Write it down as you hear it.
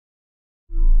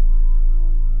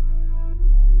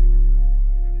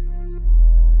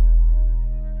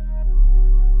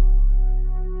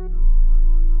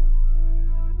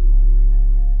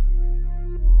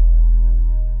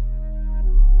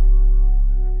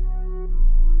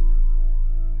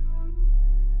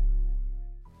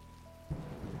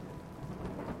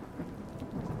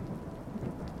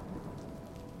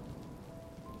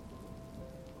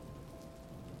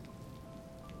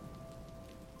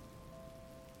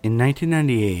In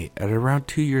 1998, at around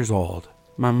 2 years old,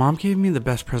 my mom gave me the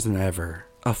best present ever,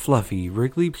 a fluffy,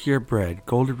 Wrigley purebred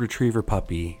golden retriever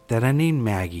puppy that I named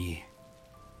Maggie.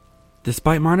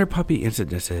 Despite minor puppy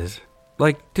incidences,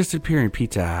 like disappearing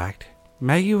pizza act,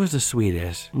 Maggie was the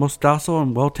sweetest, most docile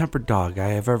and well-tempered dog I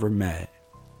have ever met.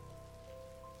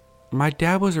 My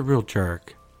dad was a real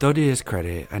jerk, though to his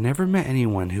credit, I never met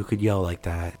anyone who could yell like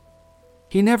that.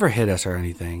 He never hit us or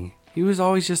anything, he was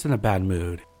always just in a bad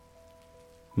mood.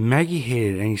 Maggie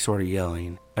hated any sort of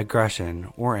yelling,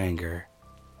 aggression, or anger.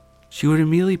 She would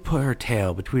immediately put her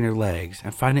tail between her legs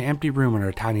and find an empty room in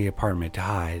her tiny apartment to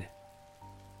hide.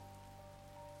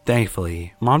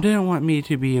 Thankfully, Mom didn't want me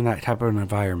to be in that type of an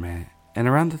environment, and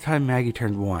around the time Maggie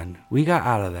turned 1, we got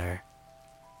out of there.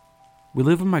 We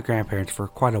lived with my grandparents for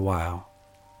quite a while.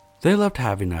 They loved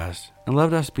having us, and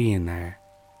loved us being there.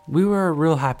 We were a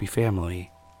real happy family.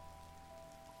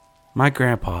 My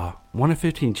grandpa, one of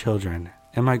 15 children,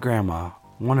 and my grandma,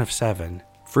 one of 7,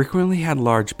 frequently had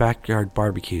large backyard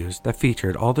barbecues that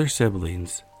featured all their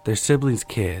siblings'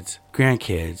 kids,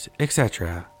 grandkids,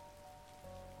 etc.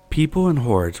 People in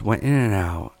hordes went in and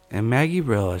out, and Maggie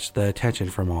relished the attention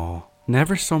from all,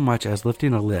 never so much as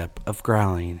lifting a lip of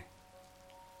growling.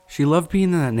 She loved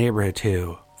being in that neighborhood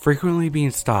too, frequently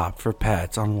being stopped for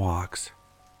pets on walks.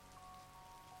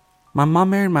 My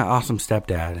mom married my awesome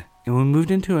stepdad, and we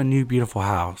moved into a new beautiful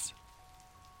house.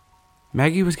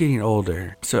 Maggie was getting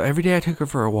older, so every day I took her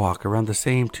for a walk around the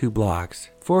same 2 blocks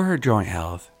for her joint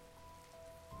health.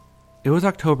 It was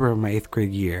October of my 8th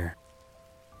grade year.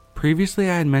 Previously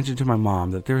I had mentioned to my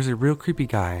mom that there was a real creepy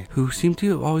guy who seemed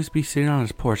to always be sitting on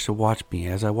his porch to watch me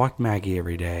as I walked Maggie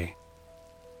every day.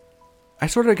 I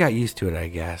sort of got used to it, I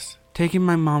guess, taking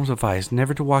my mom's advice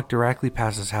never to walk directly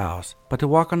past his house, but to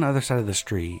walk on the other side of the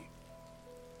street.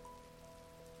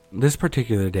 This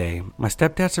particular day, my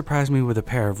stepdad surprised me with a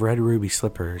pair of red ruby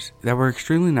slippers that were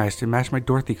extremely nice to match my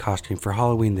Dorothy costume for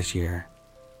Halloween this year.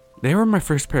 They were my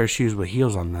first pair of shoes with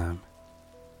heels on them.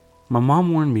 My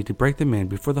mom warned me to break them in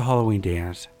before the Halloween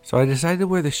dance, so I decided to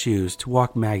wear the shoes to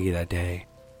walk Maggie that day.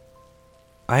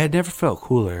 I had never felt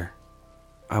cooler.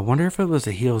 I wonder if it was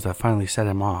the heels that finally set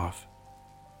him off.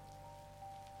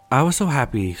 I was so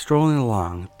happy strolling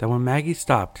along that when Maggie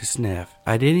stopped to sniff,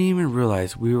 I didn't even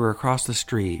realize we were across the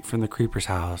street from the creeper's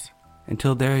house,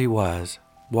 until there he was,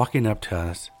 walking up to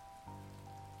us.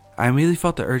 I immediately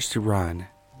felt the urge to run,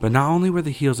 but not only were the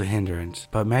heels a hindrance,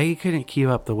 but Maggie couldn't keep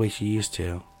up the way she used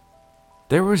to.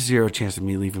 There was zero chance of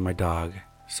me leaving my dog,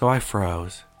 so I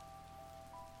froze.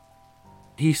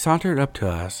 He sauntered up to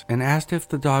us and asked if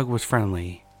the dog was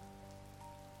friendly.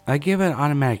 I gave an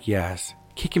automatic yes,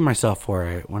 kicking myself for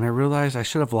it when I realized I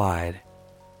should have lied.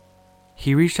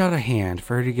 He reached out a hand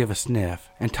for her to give a sniff,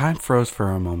 and time froze for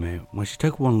a moment when she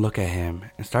took one look at him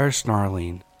and started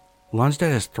snarling, lunged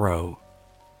at his throat.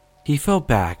 He fell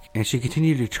back and she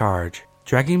continued to charge,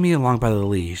 dragging me along by the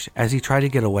leash as he tried to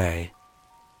get away.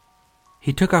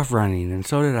 He took off running, and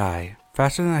so did I,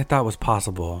 faster than I thought was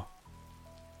possible.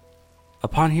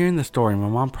 Upon hearing the story, my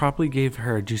mom promptly gave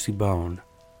her a juicy bone.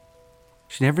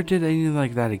 She never did anything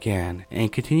like that again,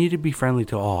 and continued to be friendly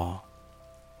to all.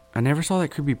 I never saw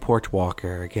that creepy porch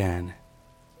walker again.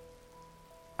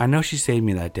 I know she saved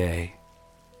me that day.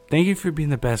 Thank you for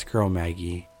being the best girl,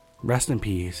 Maggie. Rest in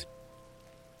peace.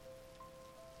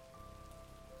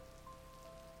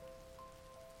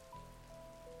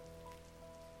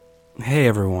 Hey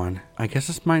everyone, I guess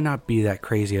this might not be that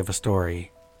crazy of a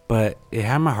story, but it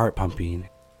had my heart pumping.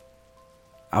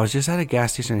 I was just at a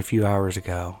gas station a few hours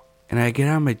ago, and I get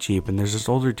out of my Jeep and there's this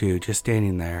older dude just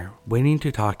standing there, waiting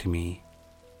to talk to me.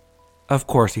 Of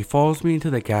course, he follows me into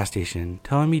the gas station,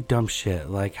 telling me dumb shit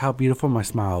like how beautiful my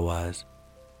smile was.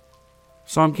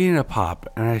 So I'm getting a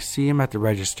pop, and I see him at the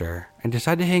register, and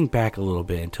decide to hang back a little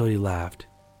bit until he left.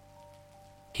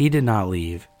 He did not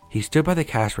leave. He stood by the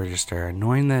cash register,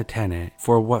 annoying the attendant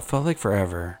for what felt like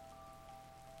forever.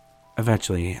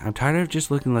 Eventually, I'm tired of just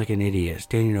looking like an idiot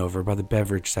standing over by the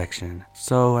beverage section,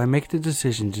 so I make the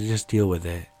decision to just deal with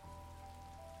it.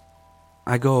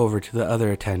 I go over to the other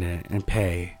attendant and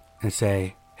pay, and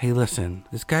say, "Hey listen,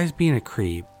 this guy's being a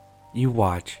creep. You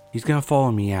watch, he's gonna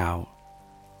follow me out."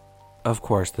 Of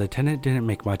course, the attendant didn't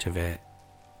make much of it.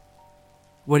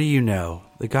 What do you know,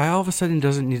 the guy all of a sudden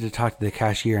doesn't need to talk to the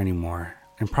cashier anymore,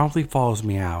 and promptly follows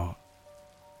me out.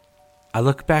 I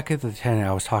look back at the attendant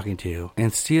I was talking to,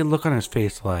 and see a look on his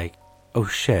face like, oh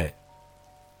shit.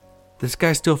 This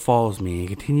guy still follows me and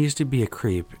continues to be a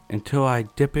creep until I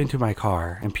dip into my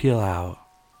car and peel out.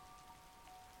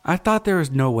 I thought there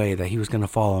was no way that he was going to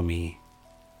follow me.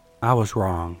 I was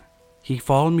wrong. He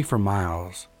followed me for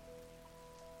miles.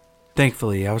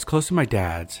 Thankfully, I was close to my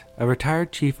dad's, a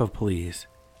retired chief of police,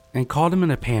 and called him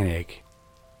in a panic.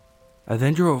 I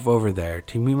then drove over there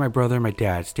to meet my brother and my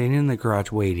dad standing in the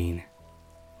garage waiting.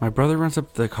 My brother runs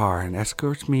up to the car and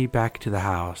escorts me back to the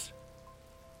house.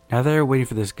 Now they are waiting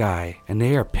for this guy, and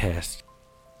they are pissed.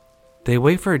 They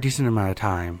wait for a decent amount of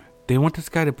time. They want this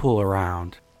guy to pull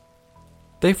around.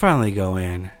 They finally go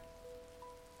in.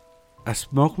 I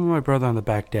smoke with my brother on the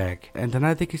back deck, and then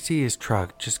they can see his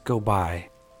truck just go by,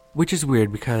 which is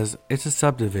weird because it's a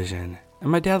subdivision, and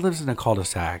my dad lives in a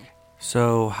cul-de-sac.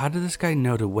 So how did this guy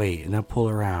know to wait and then pull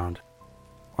around?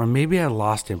 Or maybe I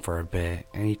lost him for a bit,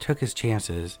 and he took his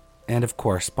chances, and of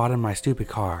course spotted my stupid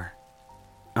car.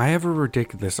 I have a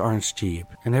ridiculous orange Jeep,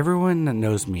 and everyone that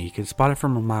knows me can spot it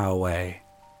from a mile away.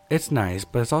 It's nice,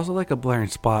 but it's also like a blaring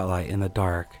spotlight in the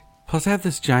dark. Plus I have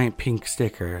this giant pink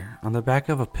sticker on the back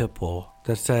of a pit bull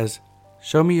that says,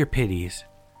 "Show me your pitties."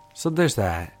 So there's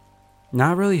that.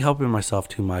 Not really helping myself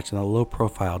too much in the low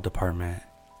profile department.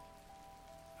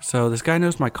 So this guy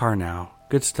knows my car now.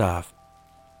 Good stuff.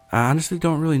 I honestly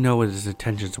don't really know what his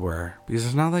intentions were, because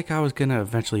it's not like I was gonna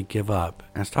eventually give up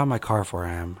and stop my car for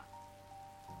him.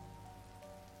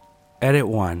 Edit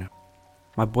 1.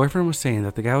 My boyfriend was saying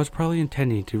that the guy was probably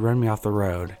intending to run me off the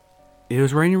road. It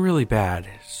was raining really bad,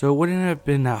 so it wouldn't have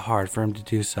been that hard for him to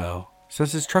do so,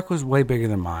 since his truck was way bigger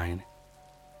than mine.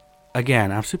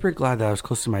 Again, I'm super glad that I was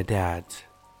close to my dad's.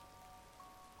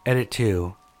 Edit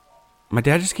 2. My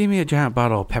dad just gave me a giant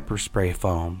bottle of pepper spray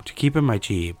foam to keep in my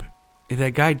Jeep. If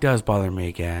that guy does bother me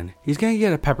again, he's gonna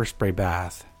get a pepper spray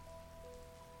bath.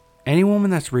 Any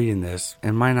woman that's reading this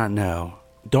and might not know,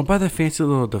 don't buy the fancy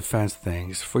little defense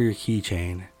things for your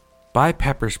keychain. Buy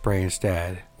pepper spray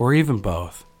instead, or even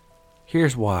both.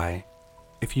 Here's why.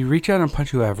 If you reach out and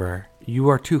punch whoever, you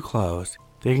are too close,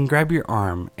 they can grab your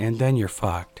arm and then you're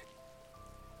fucked.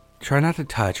 Try not to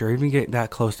touch or even get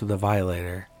that close to the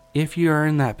violator, if you are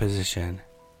in that position.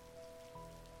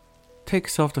 Take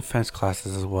self-defense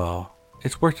classes as well.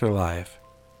 It's worth your life.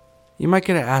 You might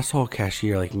get an asshole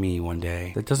cashier like me one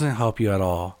day that doesn't help you at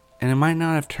all, and it might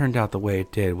not have turned out the way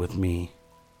it did with me.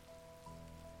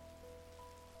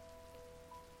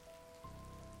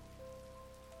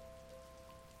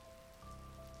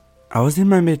 I was in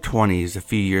my mid-20s a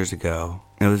few years ago,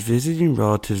 and I was visiting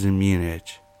relatives in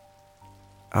Munich.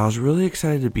 I was really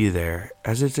excited to be there,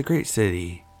 as it's a great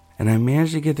city, and I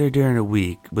managed to get there during a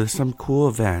week with some cool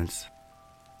events.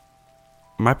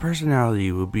 My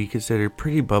personality would be considered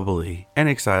pretty bubbly and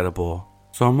excitable,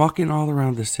 so I'm walking all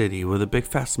around the city with a big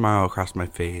fat smile across my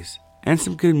face and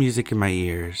some good music in my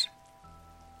ears.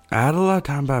 I had a lot of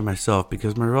time by myself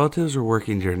because my relatives were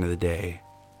working during the day.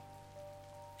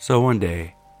 So one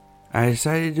day, I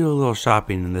decided to do a little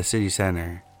shopping in the city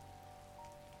center.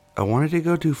 I wanted to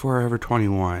go to Forever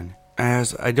 21,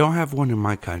 as I don't have one in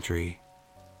my country.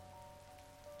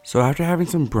 So after having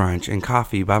some brunch and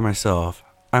coffee by myself,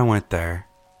 I went there.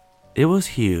 It was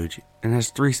huge and has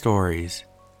 3 stories.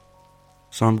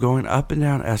 So I'm going up and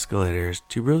down escalators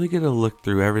to really get a look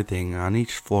through everything on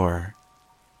each floor.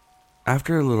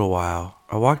 After a little while,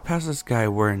 I walked past this guy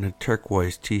wearing a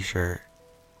turquoise t-shirt.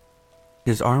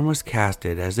 His arm was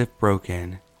casted as if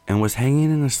broken and was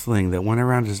hanging in a sling that went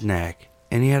around his neck,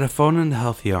 and he had a phone in the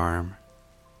healthy arm.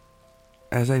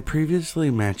 As I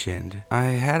previously mentioned, I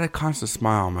had a constant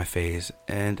smile on my face,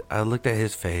 and I looked at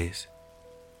his face.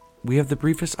 We have the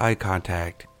briefest eye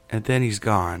contact, and then he's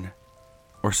gone.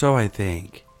 Or so I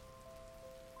think.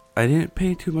 I didn't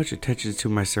pay too much attention to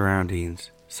my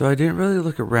surroundings, so I didn't really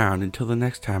look around until the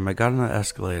next time I got on the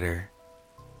escalator.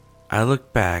 I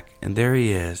looked back, and there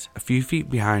he is, a few feet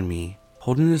behind me,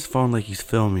 holding his phone like he's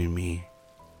filming me.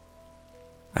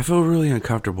 I feel really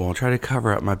uncomfortable and try to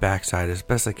cover up my backside as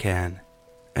best I can.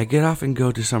 I get off and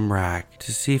go to some rack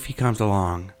to see if he comes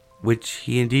along, which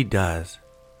he indeed does.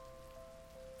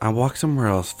 I walk somewhere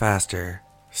else faster.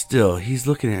 Still, he's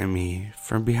looking at me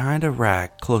from behind a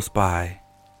rack close by.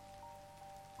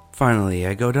 Finally,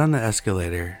 I go down the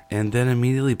escalator and then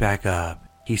immediately back up.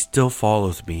 He still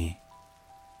follows me.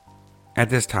 At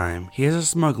this time, he has a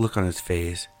smug look on his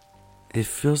face. It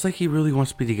feels like he really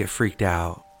wants me to get freaked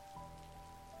out.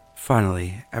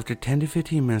 Finally, after 10 to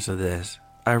 15 minutes of this,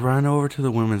 I run over to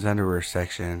the women's underwear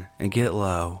section and get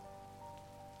low.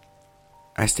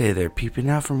 I stay there peeping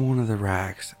out from one of the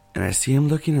racks, and I see him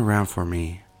looking around for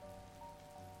me.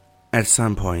 At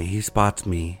some point, he spots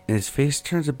me, and his face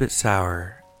turns a bit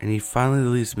sour, and he finally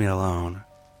leaves me alone.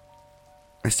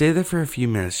 I stay there for a few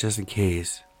minutes just in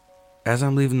case. As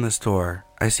I'm leaving the store,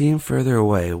 I see him further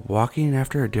away walking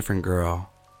after a different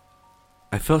girl.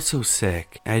 I felt so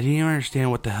sick, and I didn't even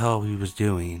understand what the hell he was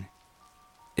doing.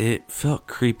 It felt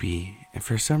creepy, and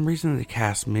for some reason the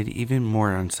cast made it even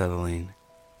more unsettling.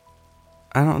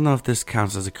 I don't know if this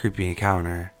counts as a creepy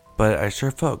encounter, but I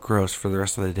sure felt gross for the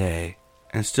rest of the day,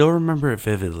 and still remember it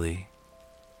vividly.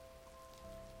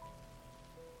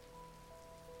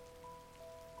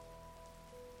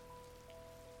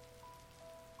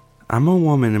 I'm a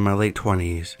woman in my late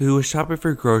 20s who was shopping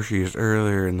for groceries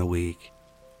earlier in the week.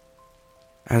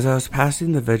 As I was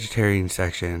passing the vegetarian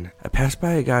section, I passed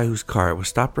by a guy whose cart was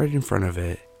stopped right in front of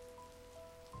it.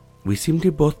 We seemed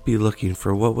to both be looking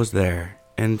for what was there,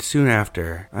 and soon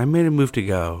after, I made a move to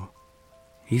go.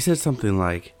 He said something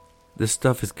like, "This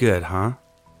stuff is good, huh?"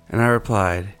 And I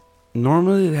replied,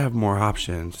 "Normally they'd have more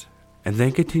options," and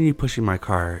then continued pushing my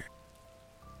cart.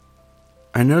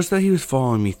 I noticed that he was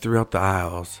following me throughout the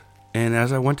aisles, and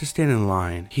as I went to stand in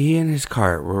line, he and his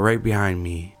cart were right behind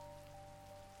me.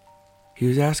 He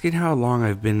was asking how long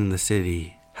I've been in the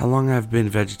city, how long I've been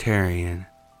vegetarian,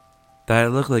 that I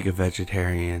look like a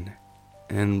vegetarian,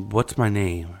 and what's my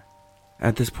name.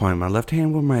 At this point, my left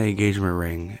hand with my engagement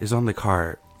ring is on the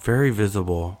cart, very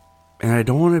visible, and I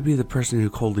don't want to be the person who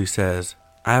coldly says,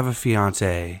 "I have a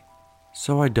fiancé,"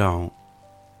 so I don't.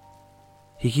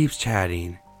 He keeps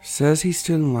chatting, says he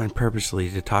stood in line purposely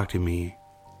to talk to me.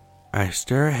 I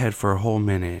stare ahead for a whole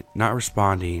minute, not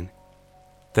responding.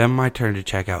 Then my turn to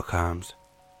check out comes.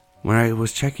 When I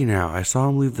was checking out, I saw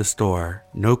him leave the store.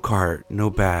 No cart, no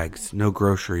bags, no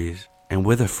groceries, and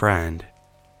with a friend.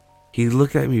 He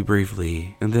looked at me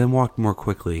briefly, and then walked more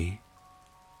quickly.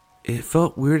 It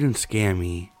felt weird and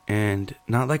scammy, and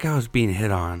not like I was being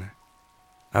hit on.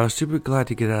 I was super glad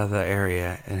to get out of that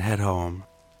area and head home.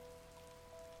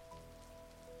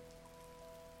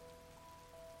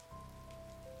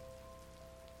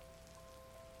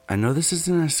 I know this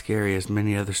isn't as scary as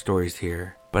many other stories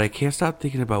here, but I can't stop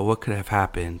thinking about what could have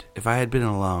happened if I had been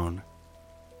alone.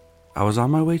 I was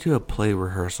on my way to a play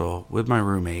rehearsal with my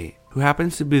roommate, who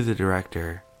happens to be the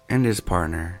director, and his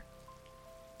partner.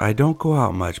 I don't go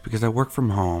out much because I work from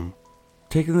home.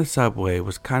 Taking the subway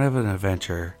was kind of an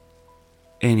adventure.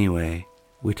 Anyway,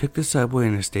 we took the subway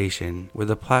in a station where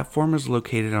the platform is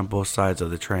located on both sides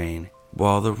of the train,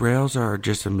 while the rails are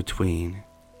just in between.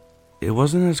 It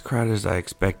wasn't as crowded as I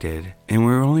expected, and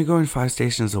we were only going 5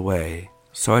 stations away,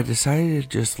 so I decided to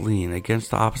just lean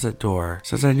against the opposite door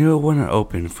since I knew it wouldn't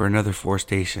open for another 4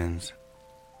 stations.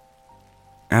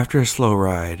 After a slow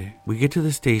ride, we get to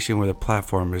the station where the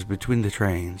platform is between the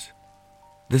trains.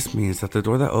 This means that the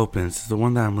door that opens is the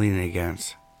one that I'm leaning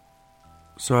against.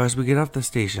 So as we get off the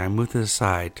station, I move to the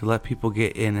side to let people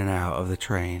get in and out of the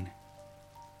train.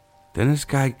 Then this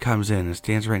guy comes in and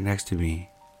stands right next to me.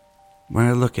 When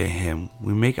I look at him,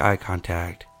 we make eye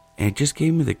contact, and it just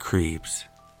gave me the creeps.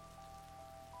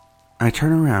 I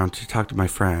turn around to talk to my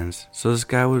friends so this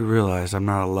guy would realize I'm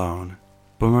not alone,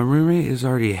 but my roommate is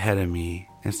already ahead of me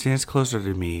and stands closer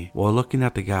to me while looking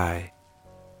at the guy.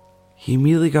 He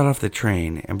immediately got off the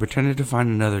train and pretended to find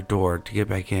another door to get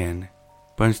back in,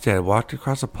 but instead walked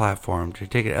across a platform to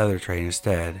take another train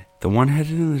instead, the one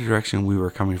headed in the direction we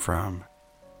were coming from.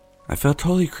 I felt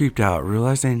totally creeped out,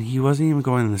 realizing he wasn't even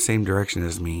going in the same direction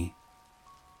as me.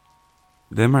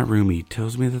 Then my roomie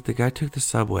tells me that the guy took the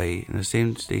subway in the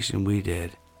same station we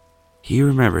did. He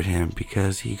remembered him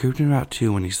because he creeped him out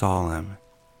too when he saw him.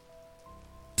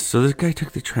 So this guy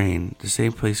took the train the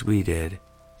same place we did,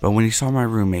 but when he saw my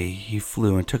roommate, he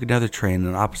flew and took another train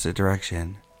in the opposite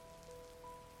direction.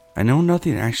 I know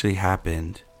nothing actually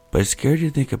happened, but it's scary to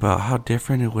think about how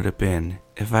different it would have been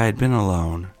if I had been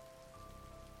alone.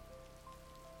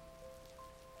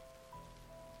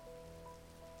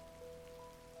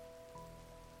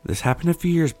 This happened a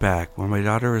few years back when my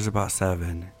daughter was about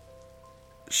 7.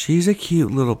 She's a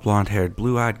cute little blonde-haired,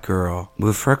 blue-eyed girl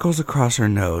with freckles across her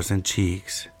nose and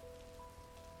cheeks.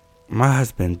 My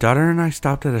husband, daughter, and I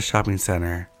stopped at a shopping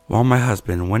center while my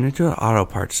husband went into an auto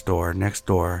parts store next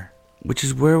door, which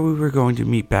is where we were going to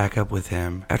meet back up with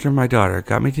him after my daughter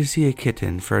got me to see a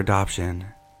kitten for adoption.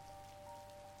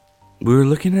 We were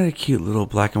looking at a cute little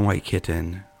black and white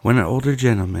kitten when an older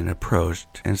gentleman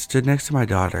approached and stood next to my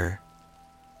daughter.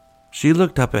 She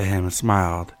looked up at him and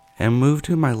smiled and moved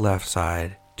to my left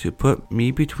side to put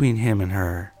me between him and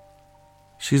her.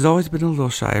 She's always been a little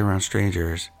shy around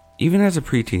strangers. Even as a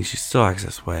preteen, she still acts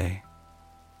this way.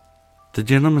 The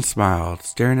gentleman smiled,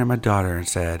 staring at my daughter, and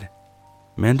said,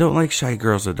 "Men don't like shy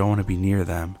girls that don't want to be near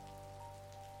them."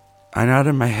 I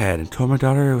nodded my head and told my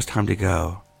daughter it was time to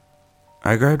go.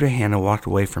 I grabbed her hand and walked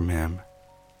away from him.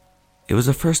 It was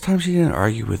the first time she didn't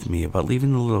argue with me about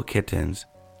leaving the little kittens.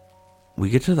 We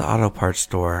get to the auto parts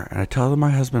store and I tell my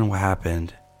husband what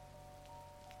happened.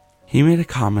 He made a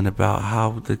comment about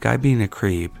how the guy being a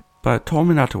creep, but told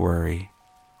me not to worry.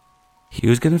 He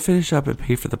was going to finish up and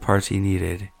pay for the parts he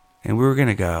needed, and we were going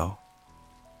to go.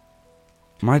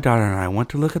 My daughter and I went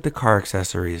to look at the car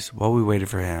accessories while we waited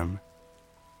for him.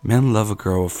 Men love a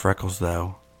girl with freckles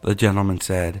though, the gentleman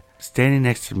said, standing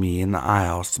next to me in the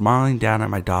aisle, smiling down at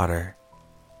my daughter.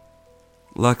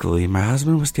 Luckily, my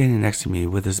husband was standing next to me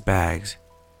with his bags.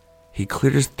 He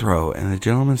cleared his throat and the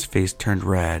gentleman's face turned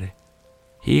red.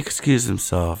 He excused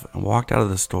himself and walked out of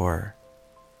the store.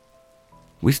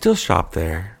 We still shop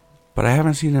there, but I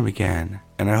haven't seen him again,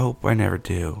 and I hope I never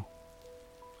do.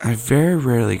 I very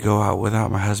rarely go out without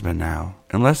my husband now,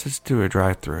 unless it's to a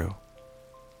drive-thru.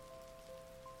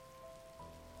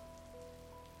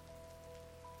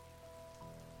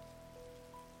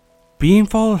 Being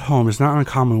followed home is not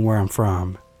uncommon where I'm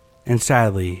from, and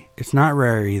sadly, it's not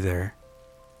rare either.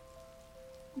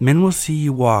 Men will see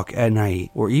you walk at night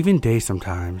or even day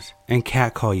sometimes and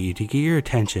catcall you to get your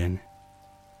attention.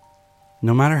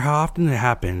 No matter how often it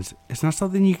happens, it's not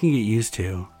something you can get used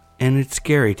to, and it's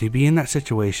scary to be in that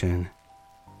situation.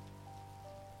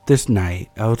 This night,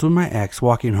 I was with my ex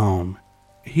walking home.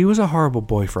 He was a horrible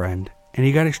boyfriend, and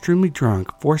he got extremely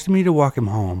drunk, forcing me to walk him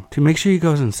home to make sure he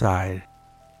goes inside.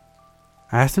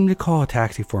 I asked him to call a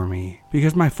taxi for me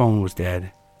because my phone was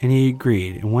dead, and he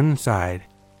agreed and went inside.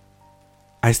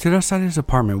 I stood outside his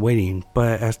apartment waiting,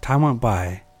 but as time went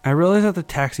by, I realized that the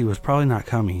taxi was probably not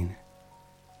coming.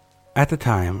 At the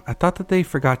time, I thought that they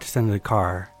forgot to send the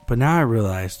car, but now I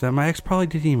realized that my ex probably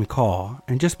didn't even call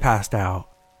and just passed out.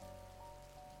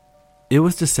 It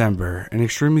was December and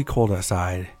extremely cold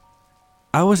outside.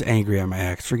 I was angry at my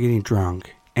ex for getting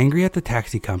drunk, angry at the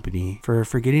taxi company for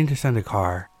forgetting to send a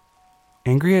car,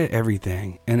 angry at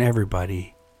everything and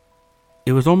everybody.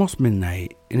 It was almost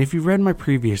midnight, and if you've read my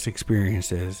previous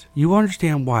experiences, you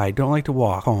understand why I don't like to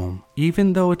walk home,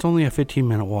 even though it's only a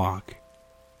 15-minute walk.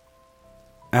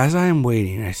 As I am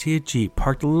waiting, I see a Jeep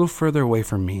parked a little further away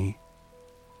from me.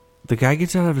 The guy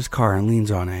gets out of his car and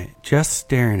leans on it, just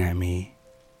staring at me.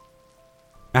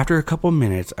 After a couple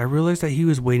minutes, I realized that he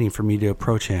was waiting for me to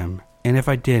approach him, and if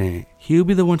I didn't, he would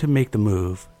be the one to make the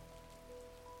move.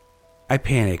 I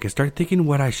panic and start thinking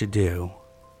what I should do.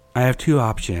 I have two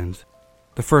options.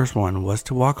 The first one was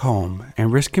to walk home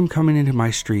and risk him coming into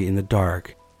my street in the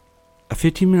dark. A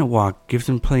 15-minute walk gives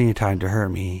him plenty of time to hurt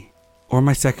me. Or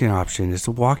my second option is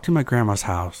to walk to my grandma's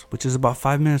house, which is about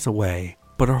 5 minutes away,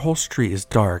 but her whole street is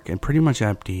dark and pretty much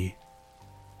empty.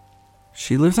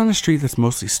 She lives on a street that's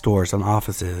mostly stores and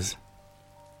offices.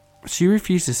 She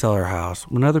refused to sell her house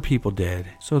when other people did,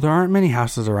 so there aren't many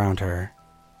houses around her.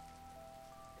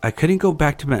 I couldn't go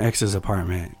back to my ex's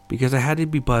apartment because I had to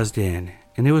be buzzed in,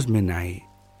 and it was midnight.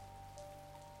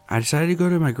 I decided to go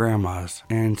to my grandma's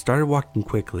and started walking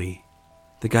quickly.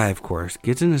 The guy, of course,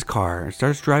 gets in his car and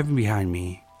starts driving behind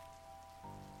me.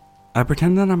 I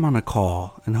pretend that I'm on a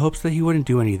call in hopes that he wouldn't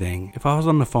do anything if I was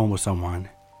on the phone with someone.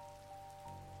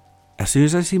 As soon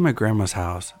as I see my grandma's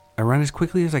house, I run as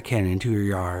quickly as I can into her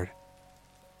yard.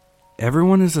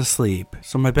 Everyone is asleep,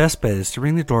 so my best bet is to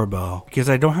ring the doorbell because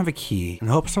I don't have a key and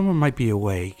hope someone might be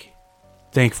awake.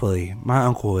 Thankfully, my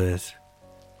uncle is.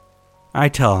 I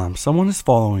tell him someone is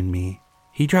following me.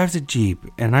 He drives a Jeep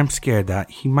and I'm scared that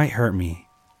he might hurt me.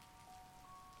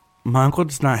 My uncle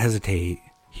does not hesitate.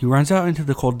 He runs out into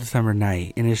the cold December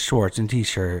night in his shorts and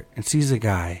t-shirt and sees a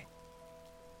guy.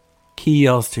 He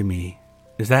yells to me,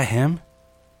 "Is that him?"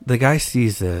 The guy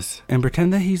sees this and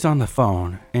pretends that he's on the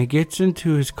phone and gets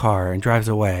into his car and drives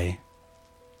away.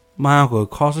 My uncle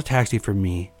calls a taxi for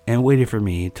me and waited for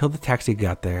me till the taxi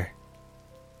got there.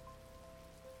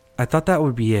 I thought that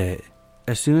would be it.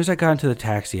 As soon as I got into the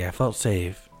taxi, I felt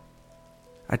safe.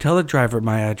 I tell the driver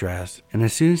my address, and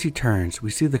as soon as he turns, we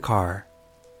see the car.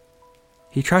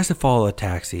 He tries to follow the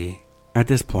taxi. At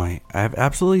this point, I have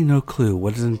absolutely no clue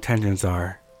what his intentions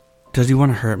are. Does he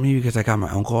want to hurt me because I got my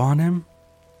uncle on him?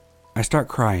 I start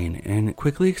crying and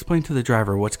quickly explain to the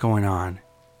driver what's going on.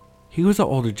 He was an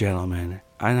older gentleman,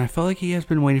 and I felt like he has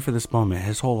been waiting for this moment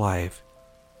his whole life.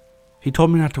 He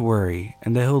told me not to worry,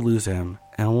 and that he'll lose him,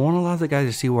 and won't allow the guy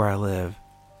to see where I live.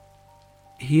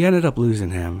 He ended up losing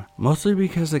him, mostly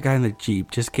because the guy in the Jeep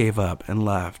just gave up and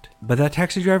left, but that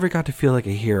taxi driver got to feel like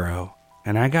a hero,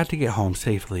 and I got to get home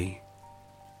safely.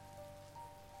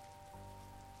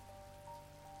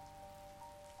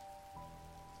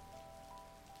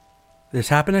 This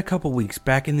happened a couple weeks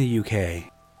back in the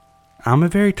UK. I'm a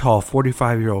very tall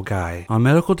 45-year-old guy on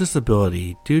medical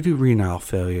disability due to renal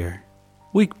failure.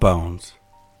 Weak bones.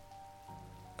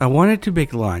 I wanted to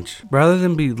make lunch rather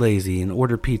than be lazy and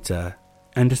order pizza,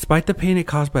 and despite the pain it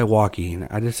caused by walking,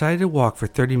 I decided to walk for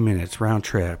 30 minutes round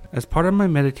trip as part of my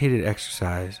meditated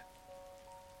exercise.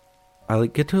 I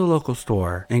get to a local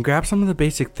store and grab some of the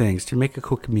basic things to make a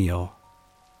quick meal.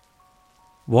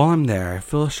 While I'm there, I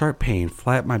feel a sharp pain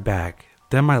fly up my back,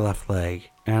 then my left leg,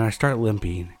 and I start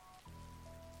limping.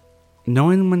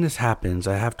 Knowing when this happens,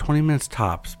 I have 20 minutes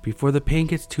tops before the pain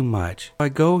gets too much. I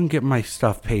go and get my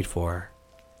stuff paid for.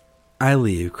 I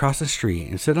leave, cross the street,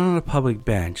 and sit on a public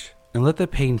bench and let the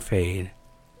pain fade.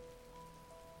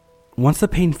 Once the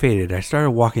pain faded, I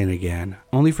started walking again,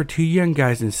 only for two young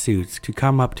guys in suits to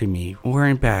come up to me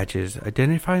wearing badges,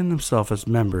 identifying themselves as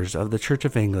members of the Church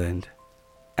of England.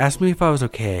 Asked me if I was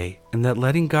okay, and that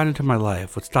letting God into my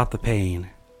life would stop the pain.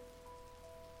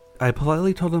 I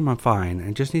politely told them I'm fine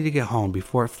and just need to get home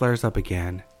before it flares up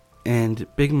again. And,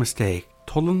 big mistake,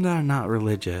 told them that I'm not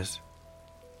religious.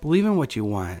 Believe in what you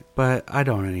want, but I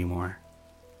don't anymore.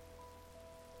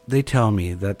 They tell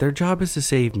me that their job is to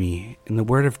save me in the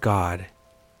Word of God.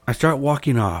 I start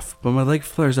walking off, but my leg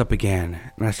flares up again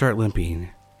and I start limping.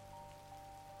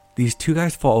 These two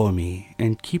guys follow me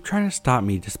and keep trying to stop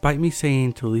me despite me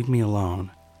saying to leave me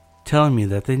alone, telling me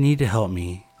that they need to help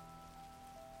me.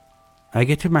 I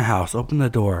get to my house, open the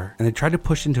door, and they try to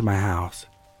push into my house.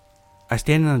 I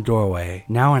stand in the doorway,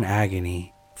 now in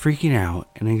agony, freaking out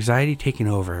and anxiety taking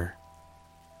over.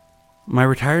 My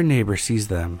retired neighbor sees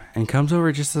them and comes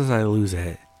over just as I lose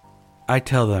it. I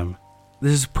tell them,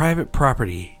 "This is private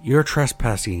property, you're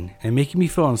trespassing and making me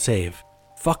feel unsafe.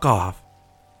 Fuck off."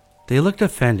 They looked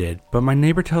offended, but my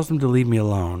neighbor tells them to leave me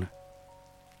alone.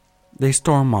 They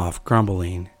storm off,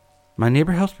 grumbling. My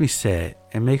neighbor helps me sit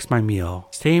and makes my meal,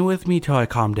 staying with me till I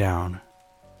calm down.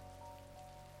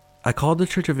 I called the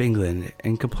Church of England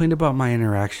and complained about my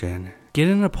interaction, get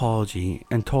an apology,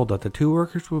 and told that the two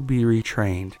workers would be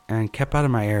retrained and kept out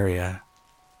of my area.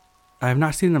 I have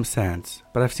not seen them since,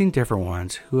 but I've seen different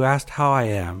ones who asked how I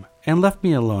am and left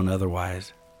me alone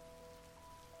otherwise.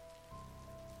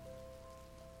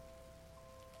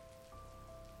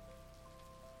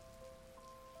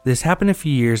 This happened a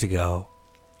few years ago.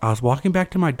 I was walking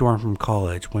back to my dorm from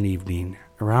college one evening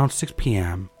around 6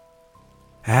 p.m.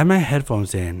 I had my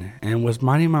headphones in and was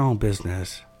minding my own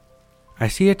business. I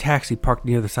see a taxi parked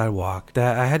near the sidewalk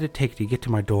that I had to take to get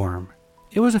to my dorm.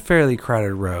 It was a fairly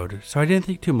crowded road, so I didn't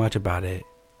think too much about it.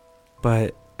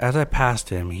 But as I passed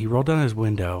him, he rolled down his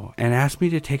window and asked me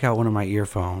to take out one of my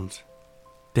earphones.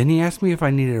 Then he asked me if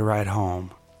I needed a ride home.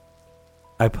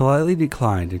 I politely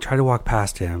declined and tried to walk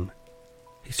past him.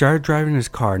 He started driving his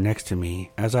car next to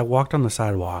me as I walked on the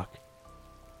sidewalk.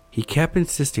 He kept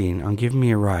insisting on giving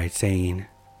me a ride, saying,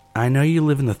 "I know you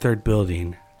live in the third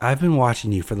building. I've been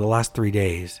watching you for the last 3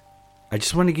 days. I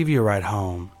just want to give you a ride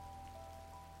home."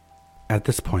 At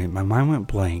this point, my mind went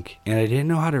blank and I didn't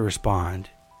know how to respond.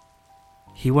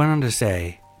 He went on to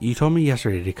say, "You told me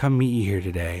yesterday to come meet you here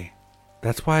today.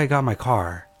 That's why I got my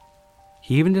car."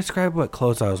 He even described what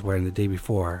clothes I was wearing the day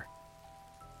before.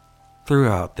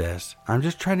 Throughout this, I'm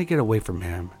just trying to get away from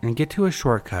him and get to a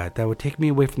shortcut that would take me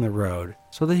away from the road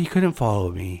so that he couldn't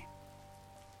follow me.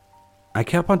 I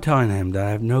kept on telling him that I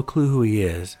have no clue who he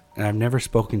is and I've never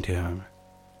spoken to him.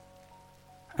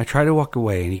 I try to walk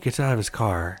away and he gets out of his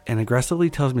car and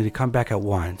aggressively tells me to come back at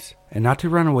once and not to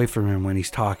run away from him when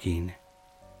he's talking.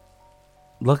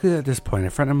 Luckily at this point,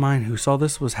 a friend of mine who saw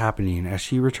this was happening as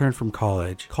she returned from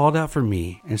college called out for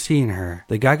me, and seeing her,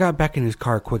 the guy got back in his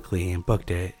car quickly and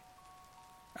booked it.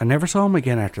 I never saw him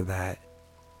again after that.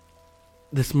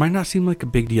 This might not seem like a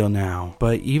big deal now,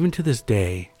 but even to this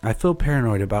day, I feel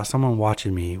paranoid about someone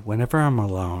watching me whenever I'm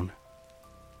alone.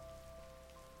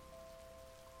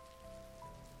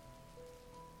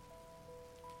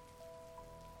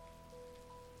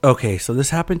 Okay, so this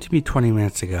happened to me 20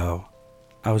 minutes ago.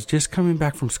 I was just coming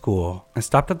back from school and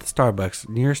stopped at the Starbucks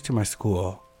nearest to my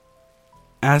school.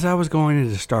 As I was going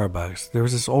into Starbucks, there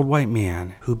was this old white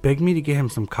man who begged me to get him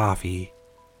some coffee.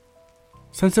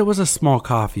 Since it was a small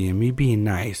coffee and me being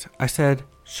nice, I said,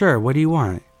 "Sure, what do you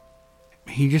want?"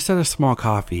 He just said a small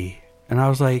coffee, and I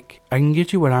was like, "I can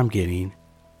get you what I'm getting."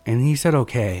 And he said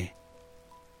okay.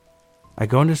 I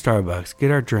go into Starbucks, get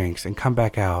our drinks, and come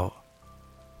back out.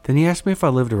 Then he asked me if I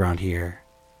lived around here.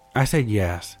 I said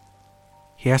yes.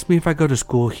 He asked me if I go to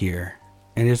school here,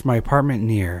 and is my apartment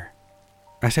near.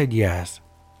 I said yes.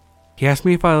 He asked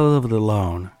me if I lived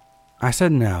alone. I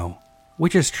said no.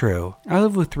 Which is true, I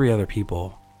live with 3 other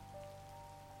people.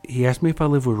 He asked me if I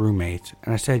live with roommates,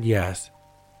 and I said yes,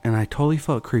 and I totally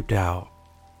felt creeped out.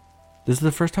 This is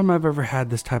the first time I've ever had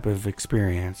this type of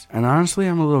experience, and honestly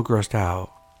I'm a little grossed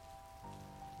out.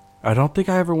 I don't think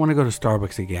I ever want to go to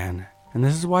Starbucks again, and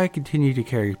this is why I continue to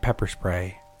carry pepper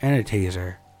spray and a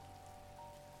taser.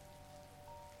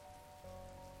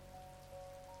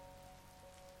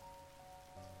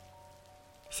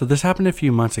 So this happened a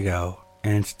few months ago,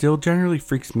 and still generally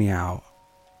freaks me out.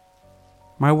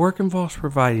 My work involves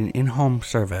providing in-home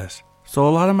service, so a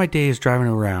lot of my day is driving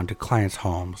around to clients'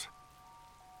 homes.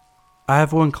 I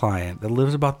have one client that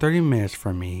lives about 30 minutes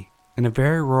from me in a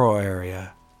very rural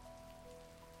area.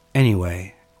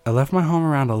 Anyway, I left my home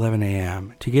around 11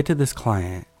 a.m. to get to this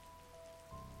client.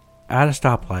 At a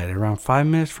stoplight around 5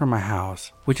 minutes from my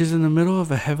house, which is in the middle of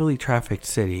a heavily trafficked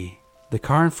city, the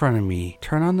car in front of me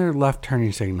turned on their left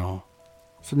turning signal.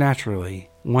 So naturally,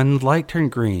 when the light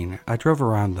turned green, I drove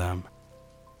around them.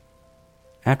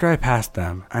 After I passed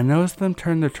them, I noticed them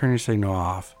turn their turning signal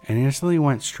off and instantly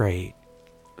went straight.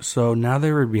 So now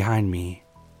they were behind me.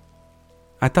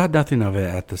 I thought nothing of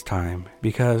it at this time,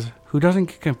 because who doesn't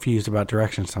get confused about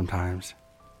directions sometimes?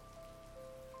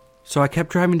 So I kept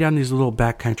driving down these little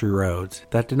backcountry roads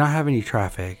that did not have any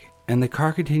traffic, and the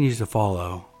car continues to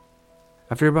follow.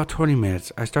 After about 20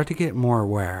 minutes, I start to get more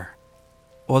aware.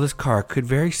 While this car could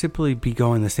very simply be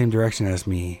going the same direction as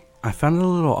me, I found it a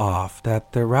little off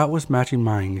that their route was matching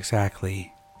mine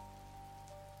exactly.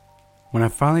 When I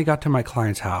finally got to my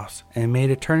client's house and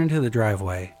made a turn into the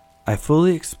driveway, I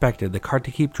fully expected the car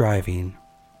to keep driving,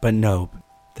 but nope,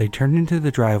 they turned into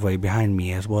the driveway behind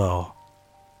me as well.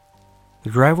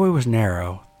 The driveway was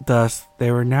narrow, thus they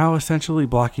were now essentially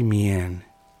blocking me in.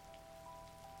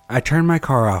 I turned my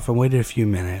car off and waited a few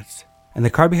minutes, and the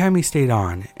car behind me stayed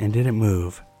on and didn't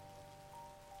move.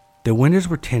 The windows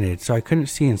were tinted so I couldn't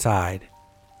see inside.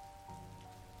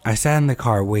 I sat in the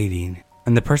car waiting,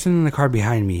 and the person in the car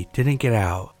behind me didn't get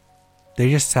out. They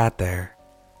just sat there,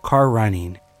 car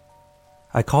running.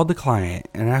 I called the client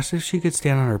and asked if she could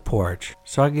stand on her porch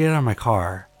so I could get out of my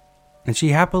car, and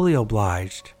she happily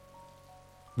obliged.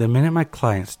 The minute my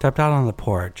client stepped out on the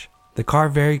porch, the car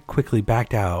very quickly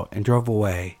backed out and drove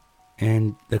away,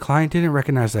 and the client didn't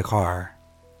recognize the car.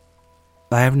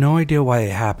 I have no idea why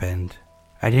it happened.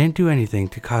 I didn't do anything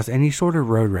to cause any sort of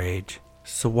road rage,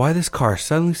 so why this car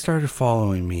suddenly started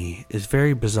following me is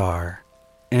very bizarre.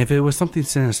 And if it was something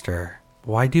sinister,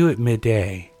 why do it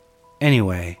midday?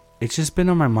 Anyway, it's just been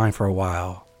on my mind for a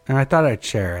while, and I thought I'd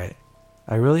share it.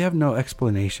 I really have no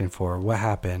explanation for what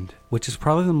happened, which is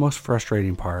probably the most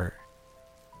frustrating part.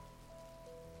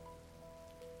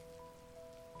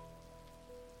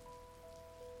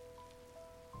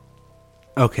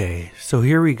 Okay, so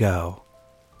here we go.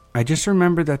 I just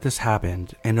remembered that this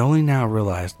happened and only now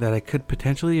realized that I could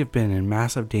potentially have been in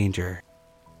massive danger.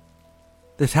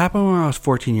 This happened when I was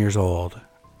 14 years old.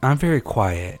 I'm very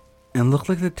quiet and look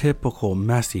like the typical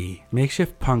messy,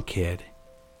 makeshift punk kid.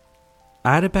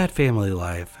 I had a bad family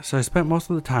life, so I spent most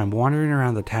of the time wandering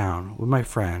around the town with my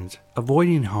friends,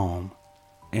 avoiding home,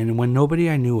 and when nobody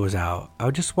I knew was out, I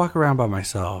would just walk around by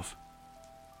myself.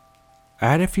 I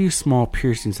had a few small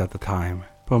piercings at the time,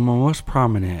 but my most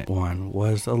prominent one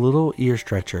was a little ear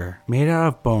stretcher made out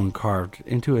of bone carved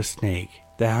into a snake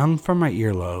that hung from my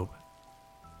earlobe.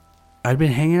 I'd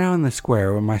been hanging out in the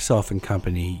square with myself and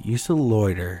company used to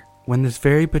loiter when this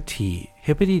very petite,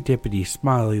 hippity-dippity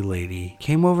smiley lady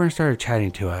came over and started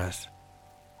chatting to us.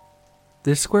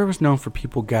 This square was known for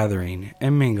people gathering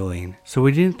and mingling, so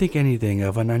we didn't think anything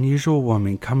of an unusual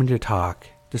woman coming to talk,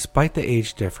 despite the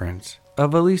age difference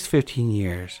of at least 15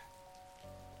 years.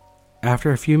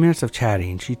 After a few minutes of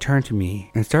chatting, she turned to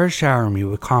me and started showering me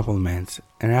with compliments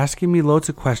and asking me loads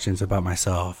of questions about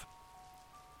myself.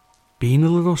 Being the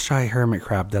little shy hermit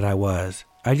crab that I was,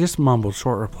 I just mumbled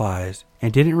short replies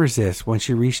and didn't resist when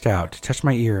she reached out to touch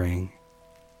my earring,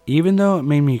 even though it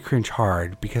made me cringe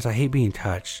hard because I hate being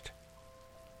touched.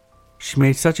 She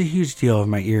made such a huge deal of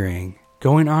my earring,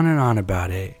 going on and on about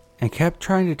it, and kept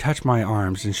trying to touch my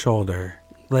arms and shoulder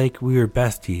like we were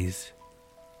besties.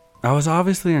 I was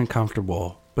obviously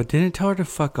uncomfortable, but didn't tell her to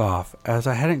fuck off as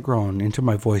I hadn't grown into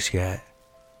my voice yet.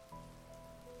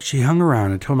 She hung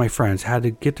around until my friends had to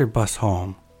get their bus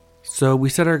home, so we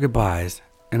said our goodbyes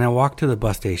and I walked to the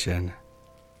bus station.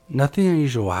 Nothing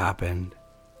unusual happened.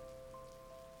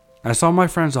 I saw my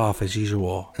friends off as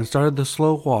usual and started the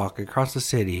slow walk across the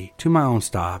city to my own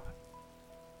stop.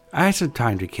 I had some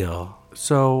time to kill,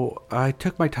 so I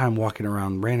took my time walking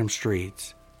around random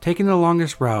streets, taking the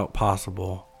longest route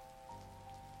possible.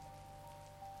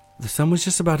 The sun was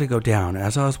just about to go down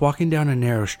as I was walking down a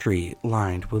narrow street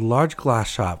lined with large glass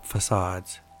shop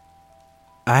facades.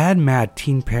 I had mad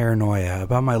teen paranoia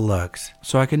about my looks,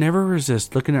 so I could never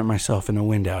resist looking at myself in a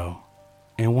window.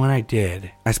 And when I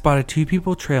did, I spotted two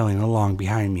people trailing along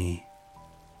behind me.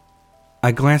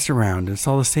 I glanced around and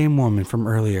saw the same woman from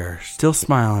earlier still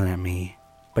smiling at me,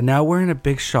 but now wearing a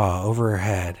big shawl over her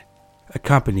head,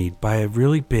 accompanied by a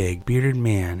really big bearded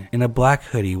man in a black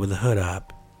hoodie with a hood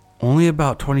up, only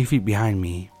about 20 feet behind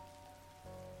me.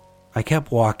 I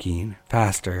kept walking,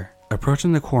 faster,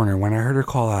 approaching the corner when I heard her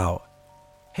call out,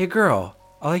 "Hey girl,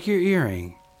 I like your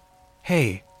earring.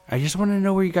 Hey, I just want to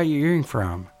know where you got your earring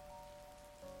from."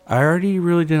 I already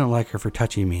really didn't like her for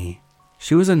touching me.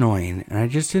 She was annoying and I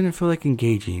just didn't feel like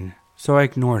engaging, so I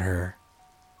ignored her.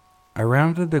 I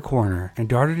rounded the corner and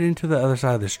darted into the other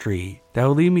side of the street that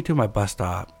would lead me to my bus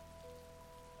stop.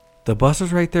 The bus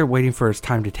was right there waiting for its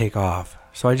time to take off,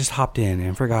 so I just hopped in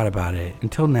and forgot about it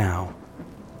until now.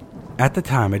 At the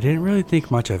time, I didn't really think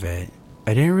much of it.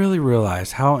 I didn't really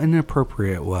realize how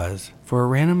inappropriate it was for a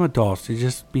random adult to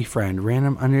just befriend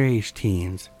random underage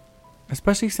teens,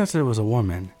 especially since it was a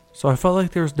woman, so I felt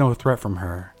like there was no threat from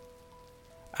her.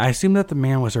 I assumed that the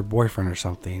man was her boyfriend or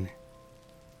something.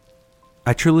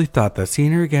 I truly thought that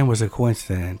seeing her again was a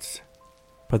coincidence,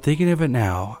 but thinking of it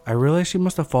now, I realized she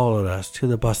must have followed us to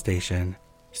the bus station,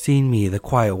 seen me, the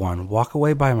quiet one, walk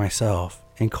away by myself,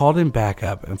 and called in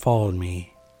backup and followed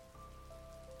me.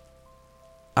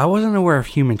 I wasn't aware of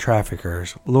human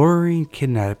traffickers, luring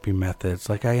kidnapping methods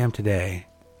like I am today,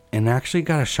 and actually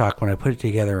got a shock when I put it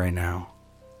together right now.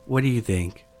 What do you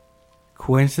think?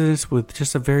 Coincidence with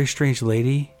just a very strange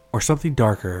lady, or something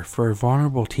darker for a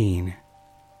vulnerable teen?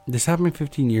 This happened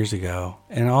 15 years ago,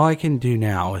 and all I can do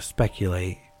now is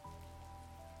speculate.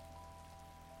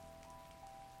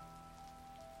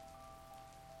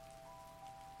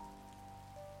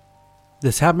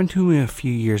 This happened to me a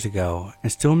few years ago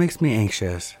and still makes me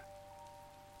anxious.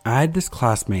 I had this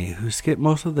classmate who skipped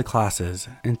most of the classes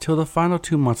until the final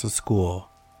 2 months of school.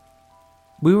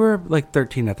 We were like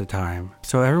 13 at the time,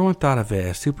 so everyone thought of it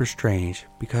as super strange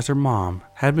because her mom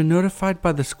had been notified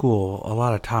by the school a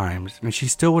lot of times and she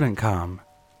still wouldn't come.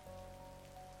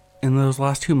 In those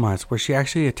last 2 months where she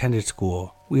actually attended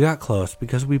school, we got close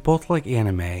because we both like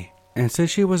anime, and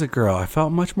since she was a girl I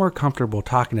felt much more comfortable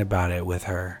talking about it with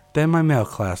her than my male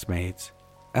classmates,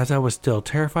 as I was still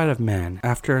terrified of men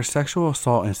after a sexual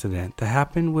assault incident that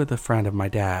happened with a friend of my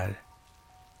dad.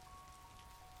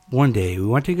 One day, we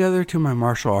went together to my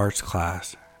martial arts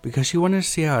class because she wanted to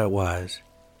see how it was,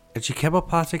 and she kept a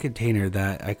plastic container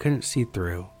that I couldn't see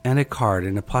through and a card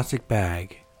in a plastic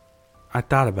bag. I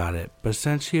thought about it, but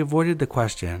since she avoided the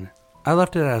question, I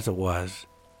left it as it was.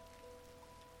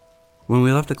 When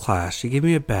we left the class, she gave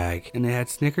me a bag and it had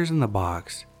Snickers in the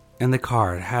box, and the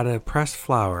card had a pressed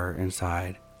flower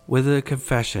inside with a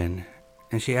confession,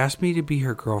 and she asked me to be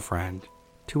her girlfriend,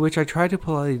 to which I tried to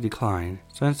politely decline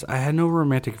since I had no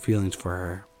romantic feelings for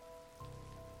her.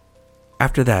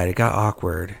 After that, it got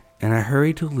awkward, and I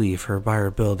hurried to leave her by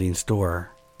her building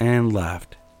store and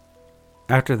left.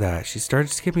 After that, she started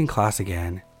skipping class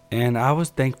again, and I was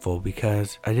thankful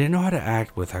because I didn't know how to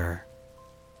act with her.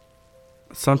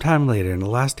 Sometime later, in the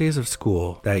last days of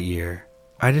school that year,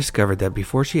 I discovered that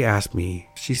before she asked me,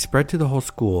 she spread to the whole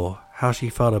school how she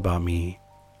felt about me,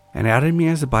 and outed me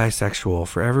as a bisexual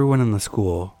for everyone in the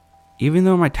school, even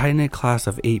though my tight-knit class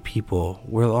of 8 people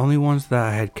were the only ones that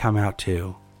I had come out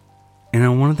to. And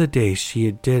on one of the days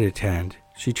she did attend,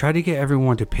 she tried to get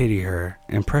everyone to pity her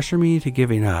and pressure me into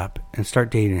giving up and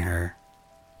start dating her.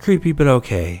 Creepy but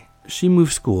okay. She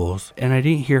moved schools, and I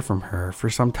didn't hear from her for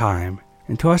some time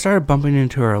until I started bumping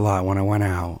into her a lot when I went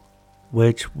out,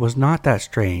 which was not that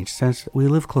strange since we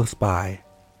live close by.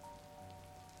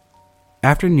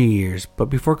 After New Year's, but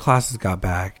before classes got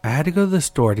back, I had to go to the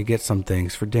store to get some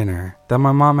things for dinner that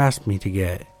my mom asked me to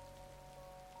get.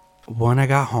 When I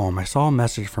got home, I saw a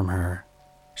message from her.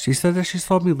 She said that she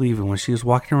saw me leaving when she was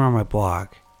walking around my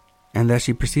block, and that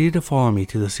she proceeded to follow me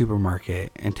to the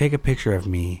supermarket and take a picture of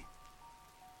me.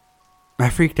 I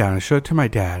freaked out and showed it to my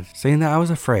dad, saying that I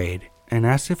was afraid, and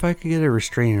asked if I could get a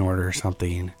restraining order or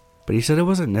something, but he said it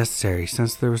wasn't necessary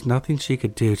since there was nothing she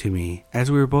could do to me as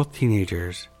we were both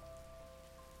teenagers.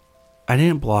 I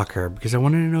didn't block her because I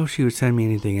wanted to know if she would send me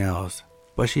anything else,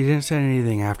 but she didn't send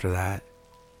anything after that.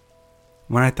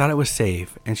 When I thought it was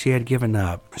safe and she had given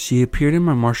up, she appeared in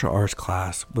my martial arts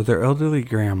class with her elderly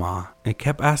grandma and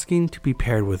kept asking to be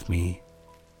paired with me.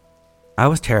 I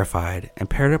was terrified and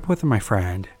paired up with my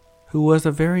friend, who was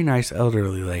a very nice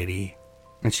elderly lady,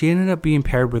 and she ended up being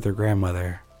paired with her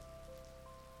grandmother.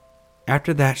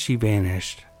 After that, she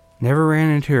vanished, never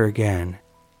ran into her again,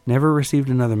 never received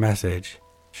another message.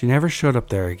 She never showed up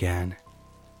there again.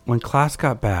 When class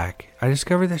got back, I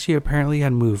discovered that she apparently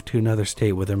had moved to another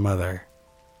state with her mother.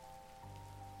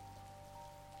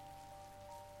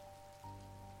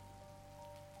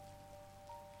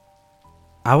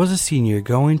 I was a senior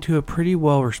going to a pretty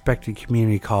well-respected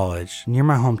community college near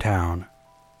my hometown.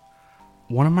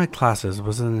 One of my classes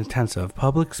was an intensive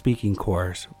public speaking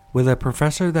course with a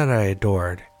professor that I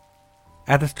adored.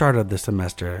 At the start of the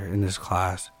semester in this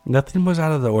class, nothing was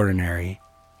out of the ordinary.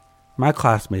 My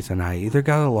classmates and I either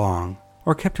got along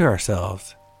or kept to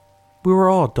ourselves. We were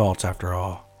all adults after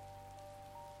all.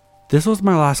 This was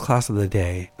my last class of the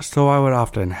day, so I would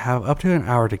often have up to an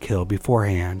hour to kill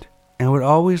beforehand and would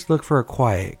always look for a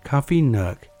quiet, comfy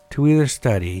nook to either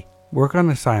study, work on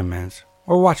assignments,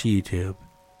 or watch YouTube.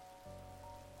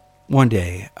 One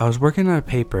day, I was working on a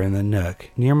paper in the nook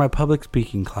near my public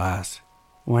speaking class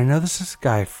when I noticed this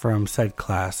guy from said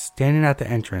class standing at the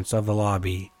entrance of the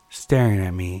lobby, staring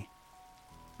at me.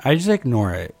 I just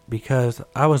ignored it because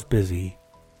I was busy.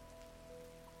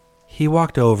 He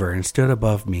walked over and stood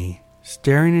above me,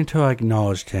 staring until I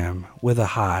acknowledged him with a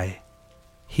hi.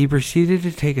 He proceeded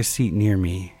to take a seat near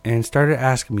me and started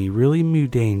asking me really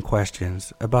mundane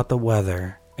questions about the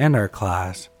weather and our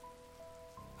class.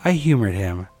 I humored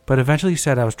him, but eventually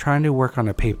said I was trying to work on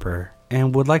a paper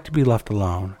and would like to be left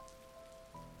alone.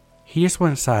 He just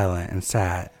went silent and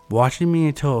sat, watching me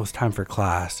until it was time for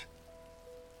class.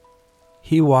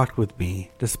 He walked with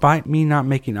me, despite me not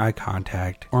making eye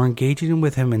contact or engaging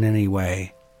with him in any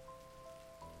way.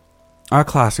 Our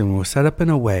classroom was set up in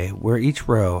a way where each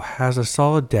row has a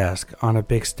solid desk on a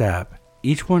big step,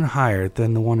 each one higher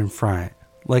than the one in front,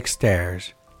 like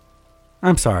stairs.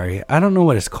 I'm sorry, I don't know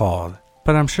what it's called,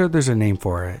 but I'm sure there's a name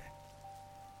for it.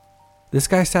 This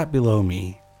guy sat below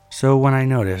me, so when I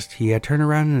noticed he had turned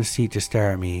around in his seat to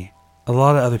stare at me, a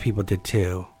lot of other people did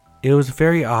too. It was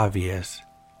very obvious.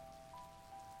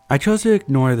 I chose to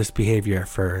ignore this behavior at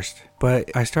first, but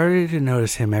I started to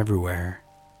notice him everywhere.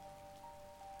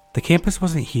 The campus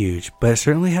wasn't huge, but it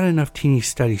certainly had enough teeny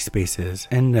study spaces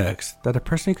and nooks that a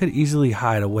person could easily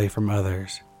hide away from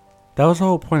others. That was the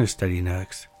whole point of study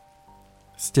nooks.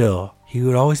 Still, he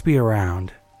would always be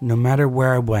around, no matter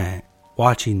where I went,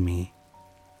 watching me.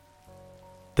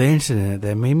 The incident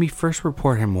that made me first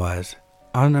report him was,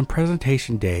 on a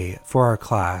presentation day for our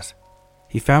class,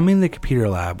 he found me in the computer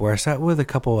lab where I sat with a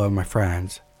couple of my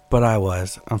friends, but I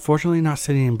was, unfortunately, not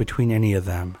sitting in between any of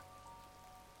them.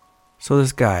 So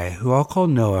this guy, who I'll call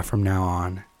Noah from now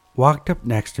on, walked up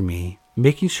next to me,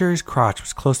 making sure his crotch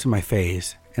was close to my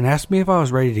face, and asked me if I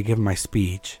was ready to give my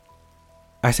speech.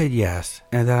 I said yes,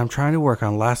 and that I'm trying to work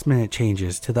on last-minute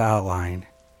changes to the outline.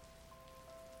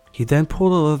 He then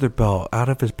pulled a leather belt out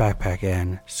of his backpack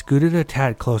and scooted a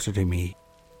tad closer to me,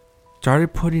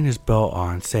 started putting his belt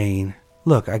on, saying,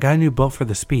 "Look, I got a new belt for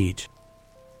the speech."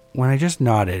 When I just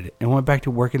nodded and went back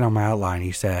to working on my outline,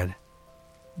 he said,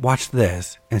 "Watch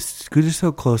this," and scooted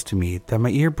so close to me that my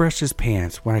ear brushed his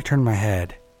pants when I turned my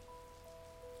head.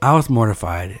 I was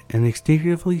mortified and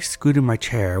instinctively scooted my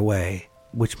chair away,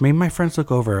 which made my friends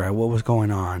look over at what was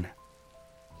going on.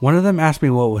 One of them asked me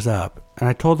what was up, and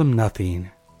I told them nothing.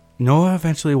 Noah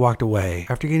eventually walked away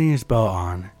after getting his belt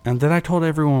on, and then I told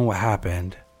everyone what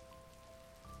happened.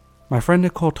 My friend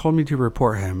Nicole told me to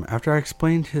report him after I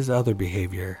explained his other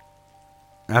behavior.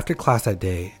 After class that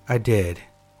day, I did.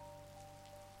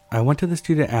 I went to the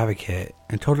student advocate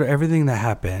and told her everything that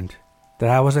happened, that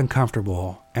I was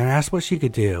uncomfortable, and asked what she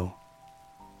could do.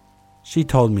 She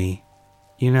told me,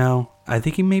 I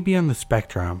think he may be on the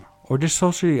spectrum, or just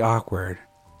socially awkward.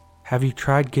 Have you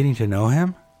tried getting to know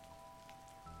him?"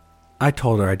 I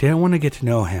told her I didn't want to get to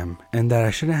know him, and that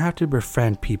I shouldn't have to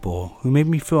befriend people who made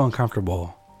me feel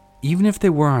uncomfortable, even if they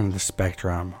were on the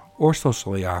spectrum or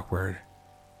socially awkward.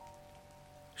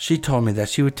 She told me that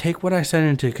she would take what I said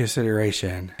into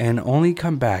consideration and only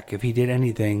come back if he did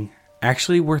anything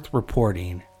actually worth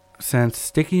reporting, since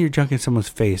sticking your junk in someone's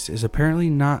face is apparently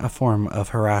not a form of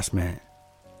harassment.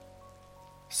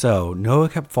 So Noah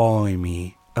kept following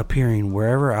me, appearing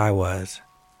wherever I was.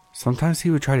 Sometimes he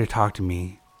would try to talk to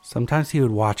me, sometimes he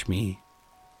would watch me.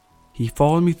 He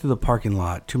followed me through the parking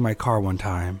lot to my car one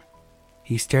time.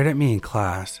 He stared at me in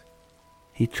class.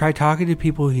 He tried talking to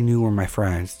people he knew were my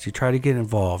friends to try to get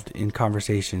involved in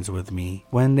conversations with me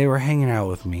when they were hanging out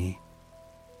with me.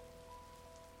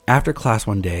 After class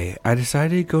one day, I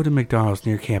decided to go to McDonald's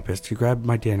near campus to grab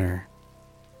my dinner.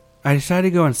 I decided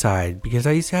to go inside because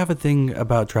I used to have a thing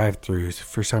about drive-thrus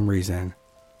for some reason.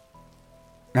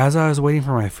 As I was waiting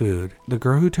for my food, the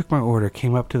girl who took my order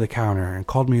came up to the counter and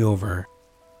called me over.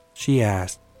 She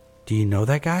asked, "Do you know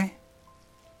that guy?"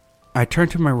 I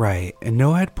turned to my right, and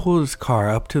Noah had pulled his car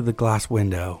up to the glass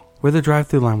window where the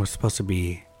drive-thru line was supposed to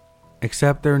be,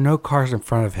 except there were no cars in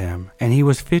front of him, and he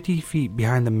was 50 feet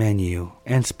behind the menu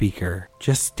and speaker,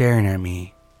 just staring at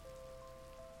me.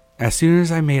 As soon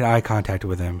as I made eye contact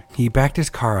with him, he backed his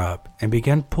car up and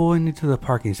began pulling into the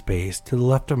parking space to the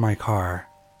left of my car.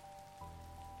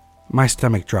 My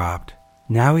stomach dropped.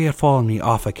 Now he had followed me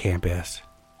off of campus.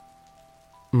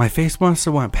 My face must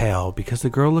have went pale because the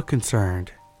girl looked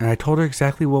concerned, and I told her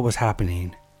exactly what was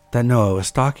happening, that Noah was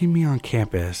stalking me on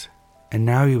campus, and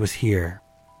now he was here.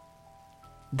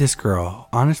 This girl,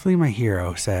 honestly my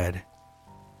hero, said,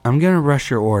 "I'm gonna rush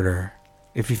your order.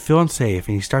 If you feel unsafe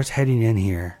and he starts heading in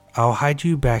here, I'll hide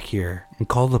you back here and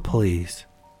call the police."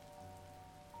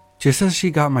 Just as she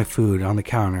got my food on the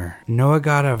counter, Noah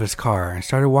got out of his car and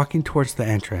started walking towards the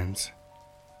entrance.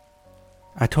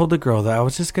 I told the girl that I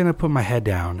was just gonna put my head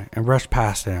down and rush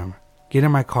past him, get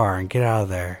in my car and get out of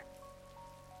there.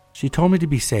 She told me to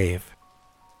be safe.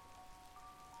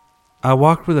 I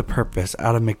walked with a purpose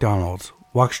out of McDonald's,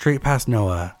 walked straight past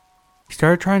Noah. He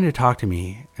started trying to talk to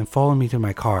me and follow me to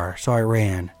my car, so I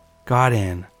ran, got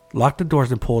in, locked the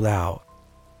doors and pulled out.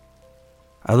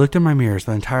 I looked in my mirrors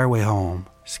the entire way home,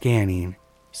 scanning,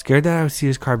 scared that I would see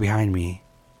his car behind me.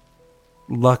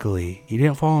 Luckily, he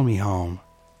didn't follow me home.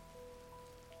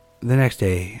 The next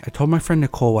day, I told my friend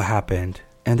Nicole what happened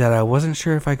and that I wasn't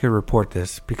sure if I could report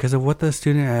this because of what the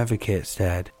student advocate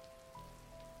said.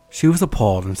 She was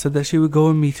appalled and said that she would go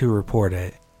with me to report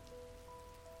it.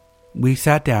 We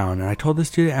sat down and I told the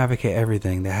student advocate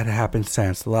everything that had happened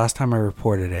since the last time I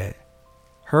reported it.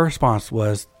 Her response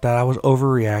was that I was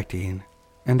overreacting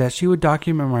and that she would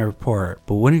document my report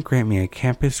but wouldn't grant me a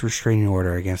campus restraining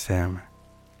order against him.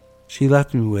 She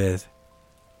left me with,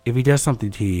 "If he does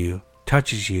something to you,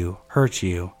 touches you, hurts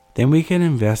you, then we can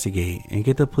investigate and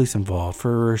get the police involved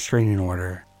for a restraining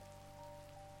order."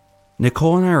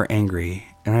 Nicole and I were angry,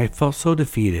 and I felt so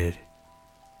defeated.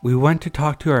 We went to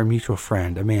talk to our mutual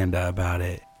friend Amanda about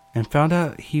it, and found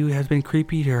out he has been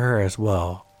creepy to her as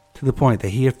well, to the point that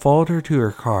he had followed her to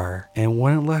her car and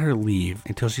wouldn't let her leave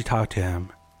until she talked to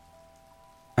him.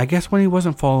 I guess when he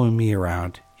wasn't following me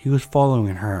around, he was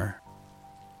following her.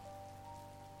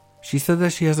 She said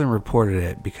that she hasn't reported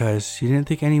it because she didn't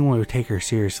think anyone would take her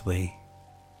seriously.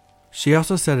 She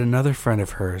also said another friend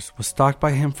of hers was stalked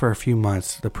by him for a few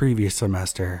months the previous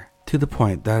semester, to the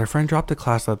point that her friend dropped the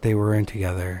class that they were in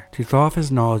together to throw off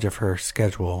his knowledge of her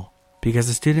schedule because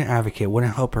the student advocate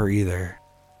wouldn't help her either.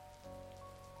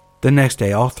 The next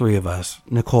day, all three of us,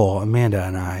 Nicole, Amanda,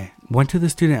 and I, went to the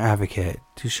student advocate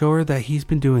to show her that he's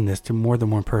been doing this to more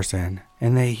than one person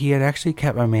and that he had actually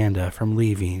kept Amanda from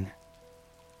leaving.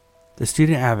 The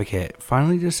student advocate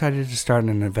finally decided to start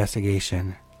an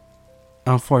investigation.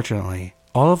 Unfortunately,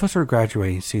 all of us were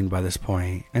graduating soon by this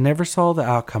point and never saw the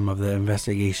outcome of the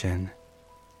investigation.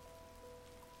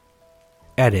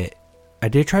 Edit. I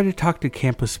did try to talk to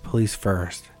campus police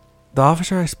first. The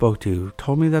officer I spoke to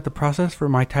told me that the process for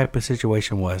my type of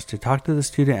situation was to talk to the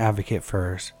student advocate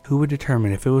first, who would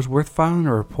determine if it was worth filing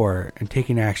a report and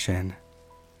taking action.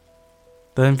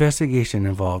 The investigation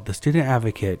involved the student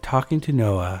advocate talking to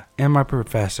Noah and my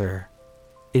professor.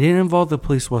 It didn't involve the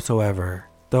police whatsoever,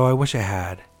 though I wish it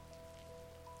had.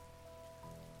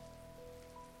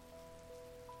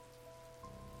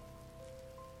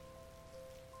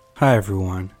 Hi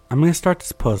everyone, I'm going to start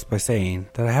this post by saying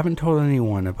that I haven't told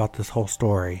anyone about this whole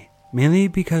story, mainly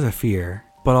because of fear,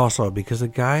 but also because the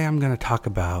guy I'm going to talk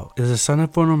about is the son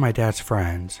of one of my dad's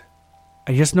friends.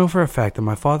 I just know for a fact that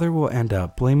my father will end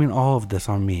up blaming all of this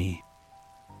on me.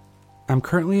 I'm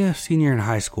currently a senior in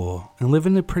high school and live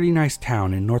in a pretty nice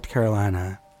town in North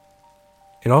Carolina.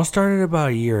 It all started about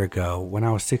a year ago when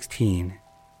I was 16.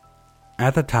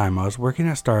 At the time, I was working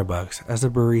at Starbucks as a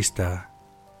barista.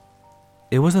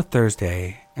 It was a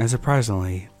Thursday, and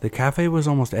surprisingly, the cafe was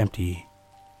almost empty.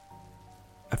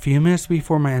 A few minutes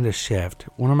before my end of shift,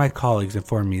 one of my colleagues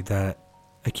informed me that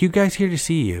a cute guy's here to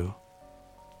see you.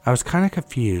 I was kind of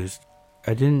confused.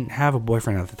 I didn't have a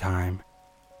boyfriend at the time.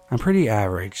 I'm pretty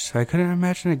average, so I couldn't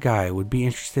imagine a guy would be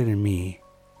interested in me.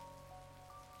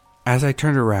 As I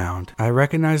turned around, I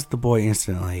recognized the boy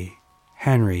instantly.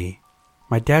 Henry,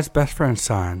 my dad's best friend's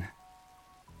son.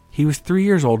 He was 3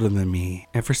 years older than me,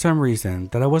 and for some reason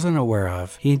that I wasn't aware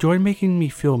of, he enjoyed making me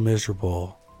feel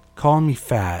miserable, calling me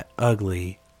fat,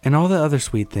 ugly, and all the other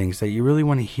sweet things that you really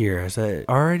want to hear as an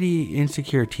already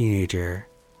insecure teenager.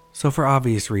 So for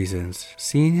obvious reasons,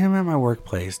 seeing him at my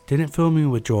workplace didn't fill me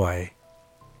with joy.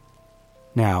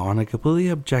 Now, on a completely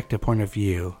objective point of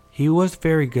view, he was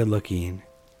very good looking.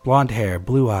 Blonde hair,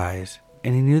 blue eyes,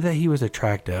 and he knew that he was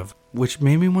attractive, which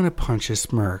made me want to punch his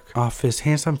smirk off his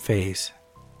handsome face.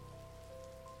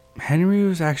 Henry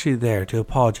was actually there to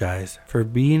apologize for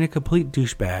being a complete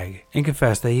douchebag and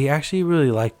confess that he actually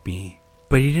really liked me,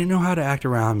 but he didn't know how to act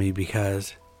around me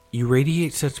because you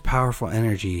radiate such powerful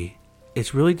energy.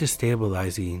 It's really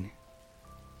destabilizing.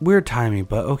 Weird timing,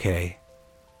 but okay.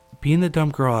 Being the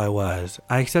dumb girl I was,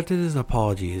 I accepted his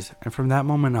apologies, and from that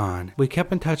moment on, we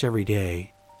kept in touch every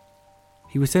day.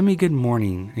 He would send me good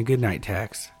morning and good night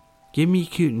texts, give me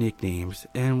cute nicknames,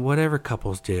 and whatever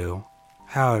couples do.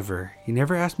 However, he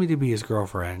never asked me to be his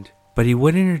girlfriend. but he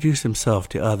would introduce himself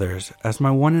to others as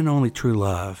my one and only true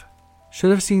love.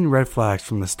 Should have seen red flags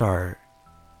from the start.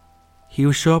 He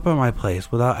would show up at my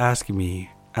place without asking me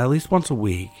at least once a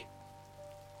week.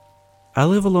 I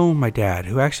live alone with my dad,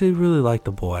 who actually really liked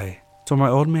the boy, so my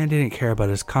old man didn't care about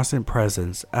his constant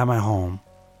presence at my home.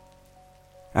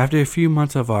 After a few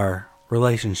months of our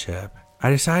relationship, I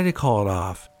decided to call it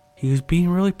off. He was being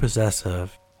really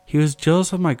possessive. He was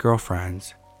jealous of my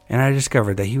girlfriends, and I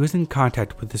discovered that he was in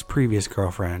contact with his previous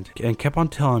girlfriend and kept on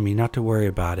telling me not to worry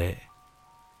about it.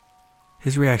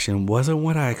 His reaction wasn't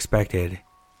what I expected.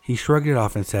 He shrugged it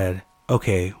off and said,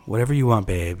 "Okay, whatever you want,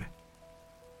 babe."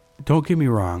 Don't get me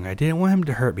wrong, I didn't want him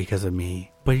to hurt because of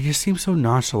me, but he just seemed so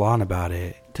nonchalant about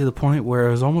it, to the point where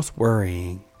it was almost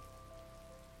worrying.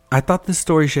 I thought this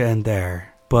story should end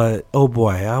there, but oh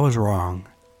boy, I was wrong.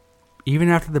 Even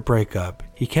after the breakup,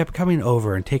 he kept coming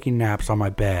over and taking naps on my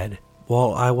bed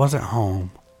while I wasn't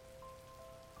home.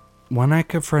 When I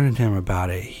confronted him about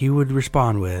it, he would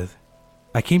respond with,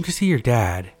 "I came to see your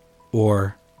dad,"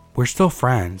 or "We're still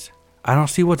friends. I don't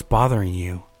see what's bothering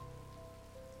you."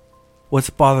 What's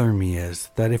bothering me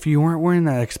is that if you weren't wearing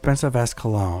that expensive ass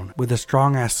cologne with a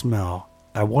strong ass smell,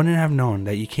 I wouldn't have known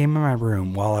that you came in my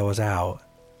room while I was out.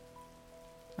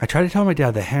 I tried to tell my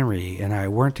dad that Henry and I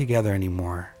weren't together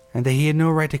anymore, and that he had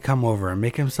no right to come over and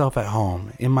make himself at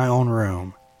home in my own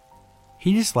room.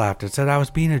 He just laughed and said I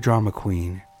was being a drama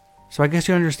queen, so I guess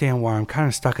you understand why I'm kind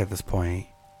of stuck at this point.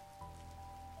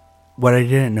 What I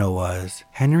didn't know was,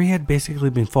 Henry had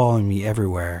basically been following me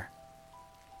everywhere.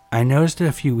 I noticed it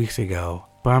a few weeks ago,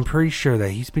 but I'm pretty sure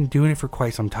that he's been doing it for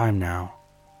quite some time now.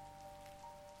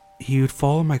 He would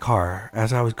follow my car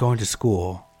as I was going to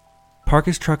school, park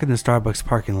his truck in the Starbucks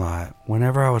parking lot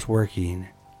whenever I was working,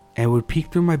 and would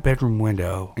peek through my bedroom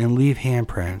window and leave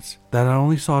handprints that I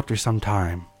only saw after some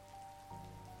time.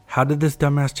 How did this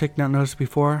dumbass chick not notice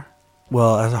before?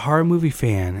 Well, as a horror movie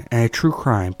fan and a true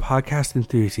crime podcast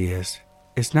enthusiast,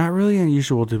 it's not really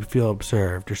unusual to feel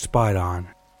observed or spied on.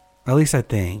 At least I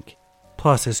think.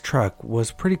 Plus, his truck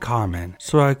was pretty common,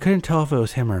 so I couldn't tell if it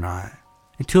was him or not.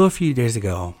 Until a few days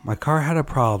ago, my car had a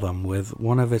problem with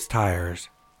one of its tires,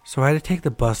 so I had to take the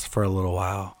bus for a little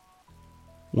while.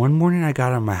 One morning I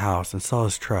got out of my house and saw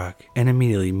his truck, and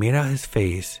immediately made out his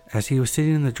face as he was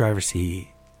sitting in the driver's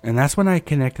seat, and that's when I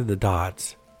connected the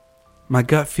dots. My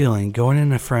gut feeling going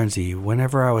in a frenzy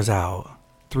whenever I was out,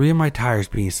 3 of my tires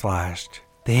being slashed,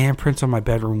 the handprints on my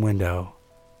bedroom window.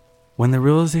 When the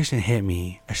realization hit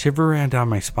me, a shiver ran down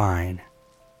my spine.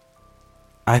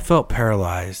 I felt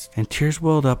paralyzed and tears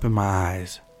welled up in my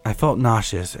eyes. I felt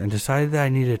nauseous and decided that I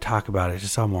needed to talk about it to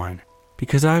someone,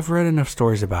 because I've read enough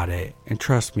stories about it, and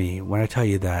trust me when I tell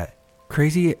you that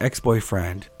crazy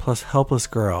ex-boyfriend plus helpless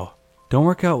girl don't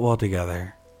work out well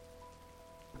together.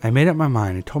 I made up my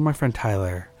mind and told my friend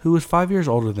Tyler, who was 5 years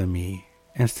older than me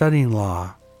and studying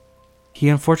law. He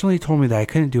unfortunately told me that I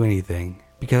couldn't do anything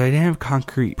because I didn't have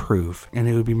concrete proof and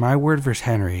it would be my word versus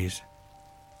Henry's.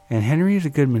 And Henry is a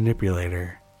good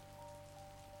manipulator.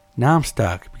 Now I'm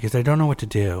stuck because I don't know what to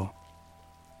do.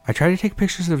 I tried to take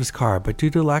pictures of his car, but due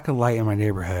to lack of light in my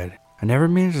neighborhood, I never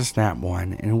managed to snap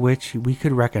one in which we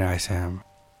could recognize him.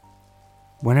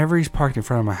 Whenever he's parked in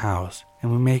front of my house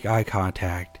and we make eye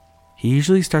contact, he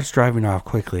usually starts driving off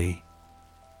quickly.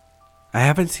 I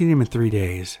haven't seen him in 3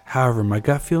 days, however my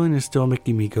gut feeling is still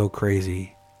making me go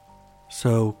crazy.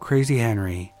 So, crazy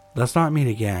Henry, let's not meet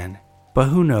again, but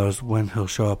who knows when he'll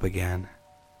show up again.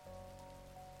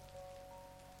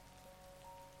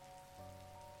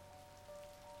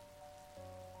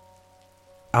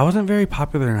 I wasn't very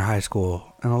popular in high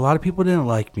school, and a lot of people didn't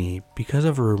like me because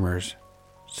of rumors,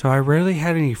 so I rarely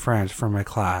had any friends from my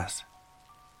class.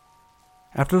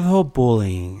 After the whole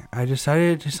bullying, I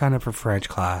decided to sign up for French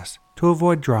class to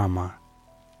avoid drama.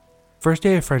 First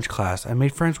day of French class, I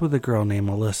made friends with a girl named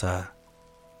Alyssa.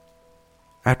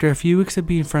 After a few weeks of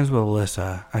being friends with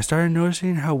Alyssa, I started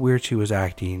noticing how weird she was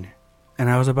acting, and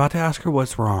I was about to ask her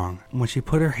what's wrong when she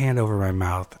put her hand over my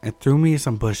mouth and threw me in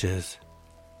some bushes.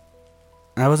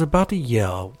 I was about to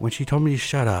yell when she told me to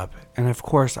shut up, and of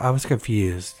course I was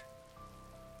confused.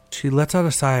 She lets out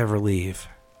a sigh of relief,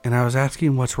 and I was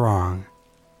asking what's wrong.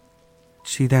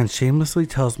 She then shamelessly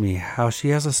tells me how she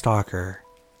has a stalker,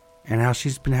 and how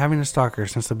she's been having a stalker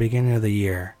since the beginning of the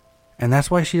year, and that's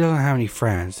why she doesn't have any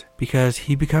friends, because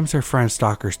he becomes her friend's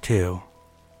stalkers too.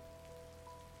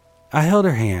 I held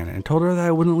her hand and told her that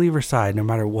I wouldn't leave her side no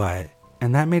matter what,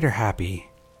 and that made her happy.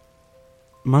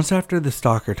 Months after the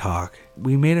stalker talk,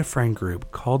 we made a friend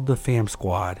group called the Fam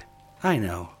Squad. I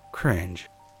know, cringe.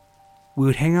 We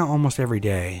would hang out almost every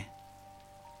day.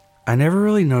 I never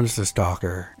really noticed the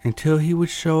stalker until he would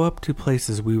show up to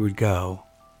places we would go.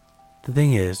 The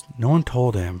thing is, no one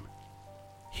told him.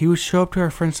 He would show up to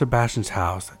our friend Sebastian's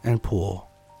house and pool.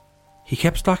 He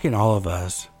kept stalking all of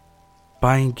us,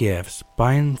 buying gifts,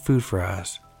 buying food for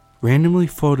us, randomly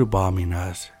photobombing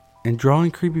us, and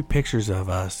drawing creepy pictures of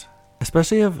us,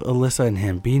 especially of Alyssa and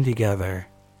him being together.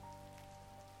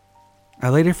 I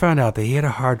later found out that he had a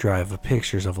hard drive of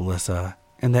pictures of Alyssa,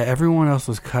 and that everyone else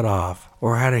was cut off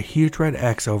or had a huge red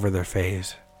X over their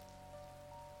face.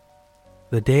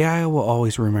 The day I will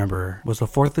always remember was the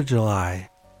 4th of July.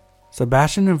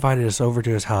 Sebastian invited us over to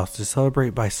his house to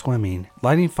celebrate by swimming,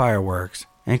 lighting fireworks,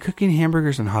 and cooking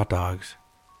hamburgers and hot dogs.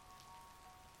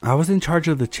 I was in charge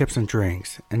of the chips and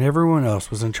drinks, and everyone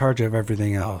else was in charge of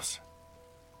everything else.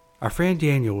 Our friend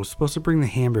Daniel was supposed to bring the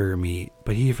hamburger meat,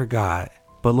 but he forgot.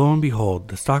 But lo and behold,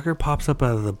 the stalker pops up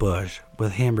out of the bush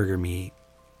with hamburger meat.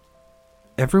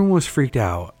 Everyone was freaked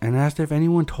out and asked if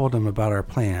anyone told them about our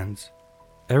plans.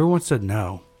 Everyone said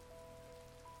no.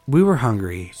 We were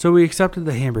hungry, so we accepted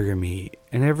the hamburger meat,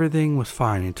 and everything was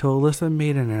fine until Alyssa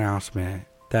made an announcement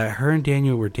that her and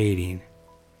Daniel were dating.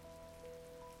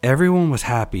 Everyone was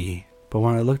happy, but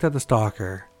when I looked at the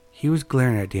stalker, he was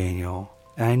glaring at Daniel,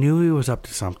 and I knew he was up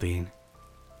to something.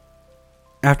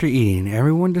 After eating,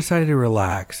 everyone decided to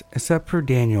relax, except for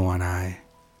Daniel and I.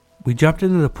 We jumped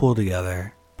into the pool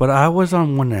together, but I was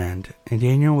on one end, and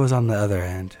Daniel was on the other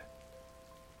end.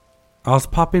 I was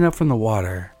popping up from the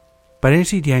water, but I didn't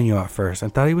see Daniel at first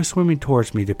and thought he was swimming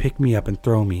towards me to pick me up and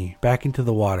throw me back into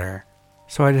the water,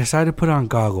 so I decided to put on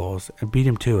goggles and beat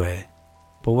him to it.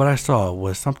 But what I saw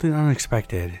was something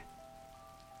unexpected.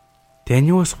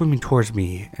 Daniel was swimming towards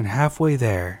me, and halfway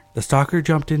there, the stalker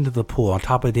jumped into the pool on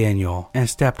top of Daniel and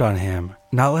stepped on him,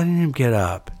 not letting him get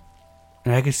up,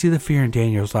 and I could see the fear in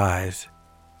Daniel's eyes.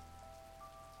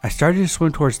 I started to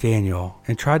swim towards Daniel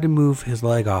and tried to move his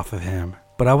leg off of him,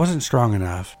 but I wasn't strong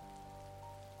enough.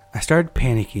 I started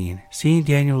panicking, seeing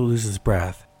Daniel lose his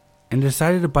breath, and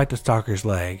decided to bite the stalker's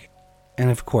leg, and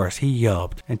of course he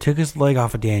yelped and took his leg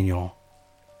off of Daniel.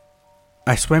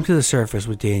 I swam to the surface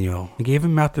with Daniel and gave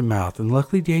him mouth to mouth, and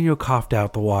luckily Daniel coughed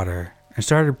out the water and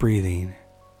started breathing.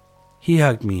 He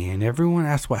hugged me and everyone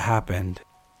asked what happened.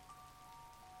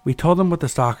 We told him what the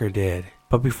stalker did,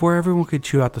 but before everyone could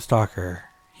chew out the stalker,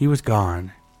 he was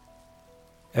gone.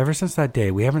 Ever since that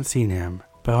day we haven't seen him,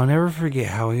 but I'll never forget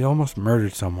how he almost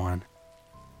murdered someone.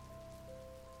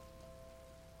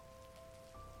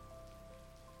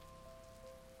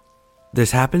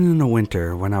 This happened in the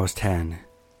winter when I was 10.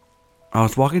 I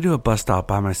was walking to a bus stop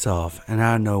by myself, and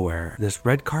out of nowhere, this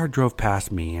red car drove past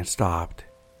me and stopped.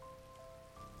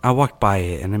 I walked by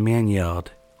it and a man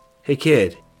yelled, "Hey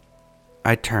kid."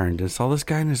 I turned and saw this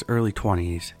guy in his early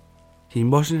 20s. He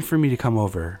motioned for me to come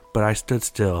over, but I stood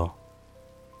still.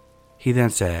 He then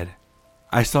said,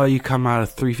 "I saw you come out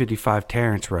of 355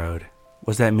 Terrence Road.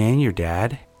 Was that man your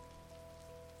dad?"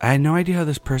 I had no idea how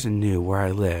this person knew where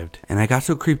I lived, and I got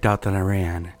so creeped out that I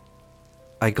ran.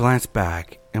 I glanced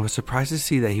back and was surprised to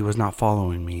see that he was not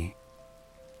following me.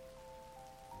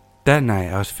 That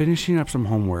night, I was finishing up some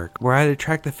homework where I had to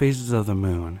track the phases of the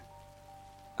moon.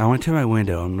 I went to my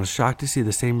window and was shocked to see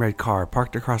the same red car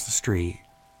parked across the street.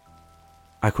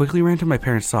 I quickly ran to my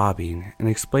parents sobbing and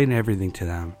explained everything to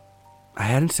them. I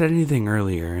hadn't said anything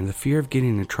earlier in the fear of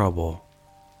getting in trouble.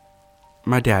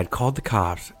 My dad called the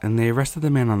cops and they arrested the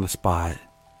man on the spot.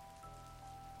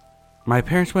 My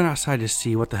parents went outside to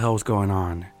see what the hell was going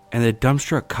on, and the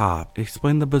dumbstruck cop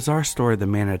explained the bizarre story the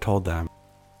man had told them.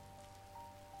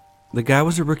 The guy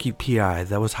was a rookie PI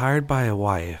that was hired by a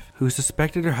wife who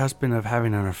suspected her husband of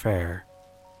having an affair.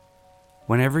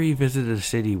 Whenever he visited the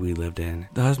city we lived in,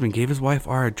 the husband gave his wife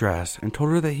our address and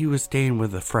told her that he was staying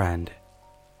with a friend.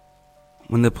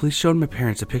 When the police showed my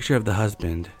parents a picture of the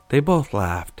husband, they both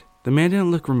laughed. The man didn't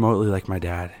look remotely like my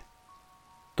dad.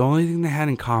 The only thing they had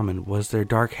in common was their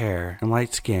dark hair and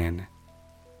light skin.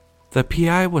 The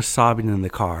PI was sobbing in the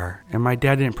car, and my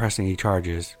dad didn't press any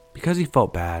charges because he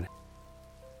felt bad.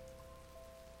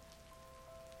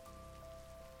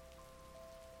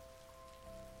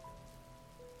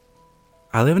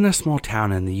 I live in a small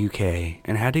town in the UK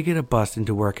and had to get a bus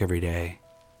into work every day.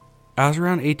 I was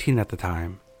around 18 at the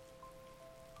time.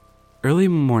 Early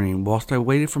in the morning, whilst I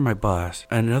waited for my bus,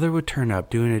 another would turn up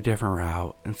doing a different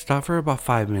route and stop for about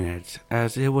 5 minutes,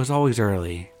 as it was always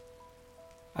early.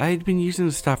 I had been using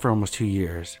the stop for almost 2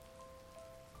 years.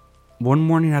 One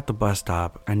morning at the bus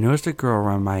stop, I noticed a girl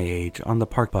around my age on the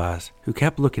park bus who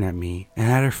kept looking at me and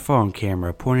had her phone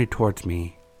camera pointed towards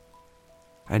me.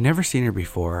 I'd never seen her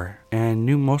before and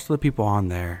knew most of the people on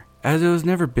there, as it was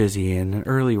never busy and an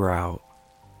early route.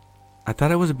 I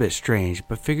thought it was a bit strange,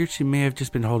 but figured she may have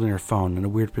just been holding her phone in a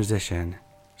weird position,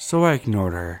 so I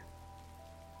ignored her.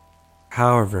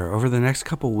 However, over the next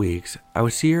couple weeks, I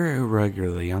would see her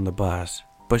irregularly on the bus,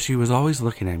 but she was always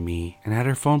looking at me and had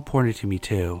her phone pointed to me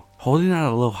too, holding it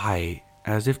at a low height,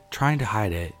 as if trying to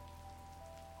hide it.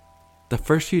 The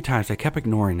first few times I kept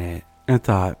ignoring it and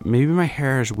thought maybe my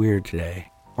hair is weird today,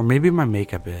 or maybe my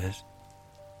makeup is.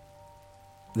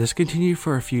 This continued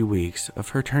for a few weeks of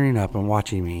her turning up and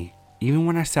watching me, even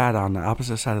when I sat on the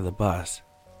opposite side of the bus.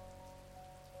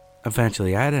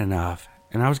 Eventually I had enough,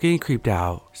 and I was getting creeped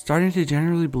out, starting to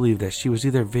generally believe that she was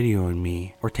either videoing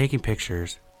me or taking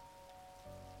pictures.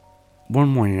 One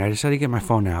morning I decided to get my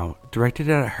phone out, directed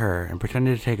it at her, and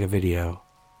pretended to take a video.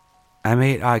 I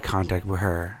made eye contact with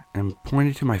her and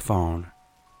pointed to my phone.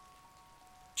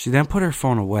 She then put her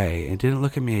phone away and didn't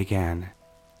look at me again.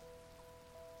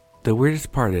 The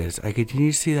weirdest part is I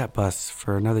continued to see that bus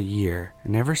for another year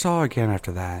and never saw her again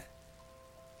after that.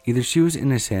 Either she was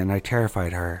innocent and I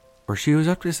terrified her, or she was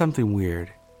up to something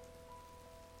weird.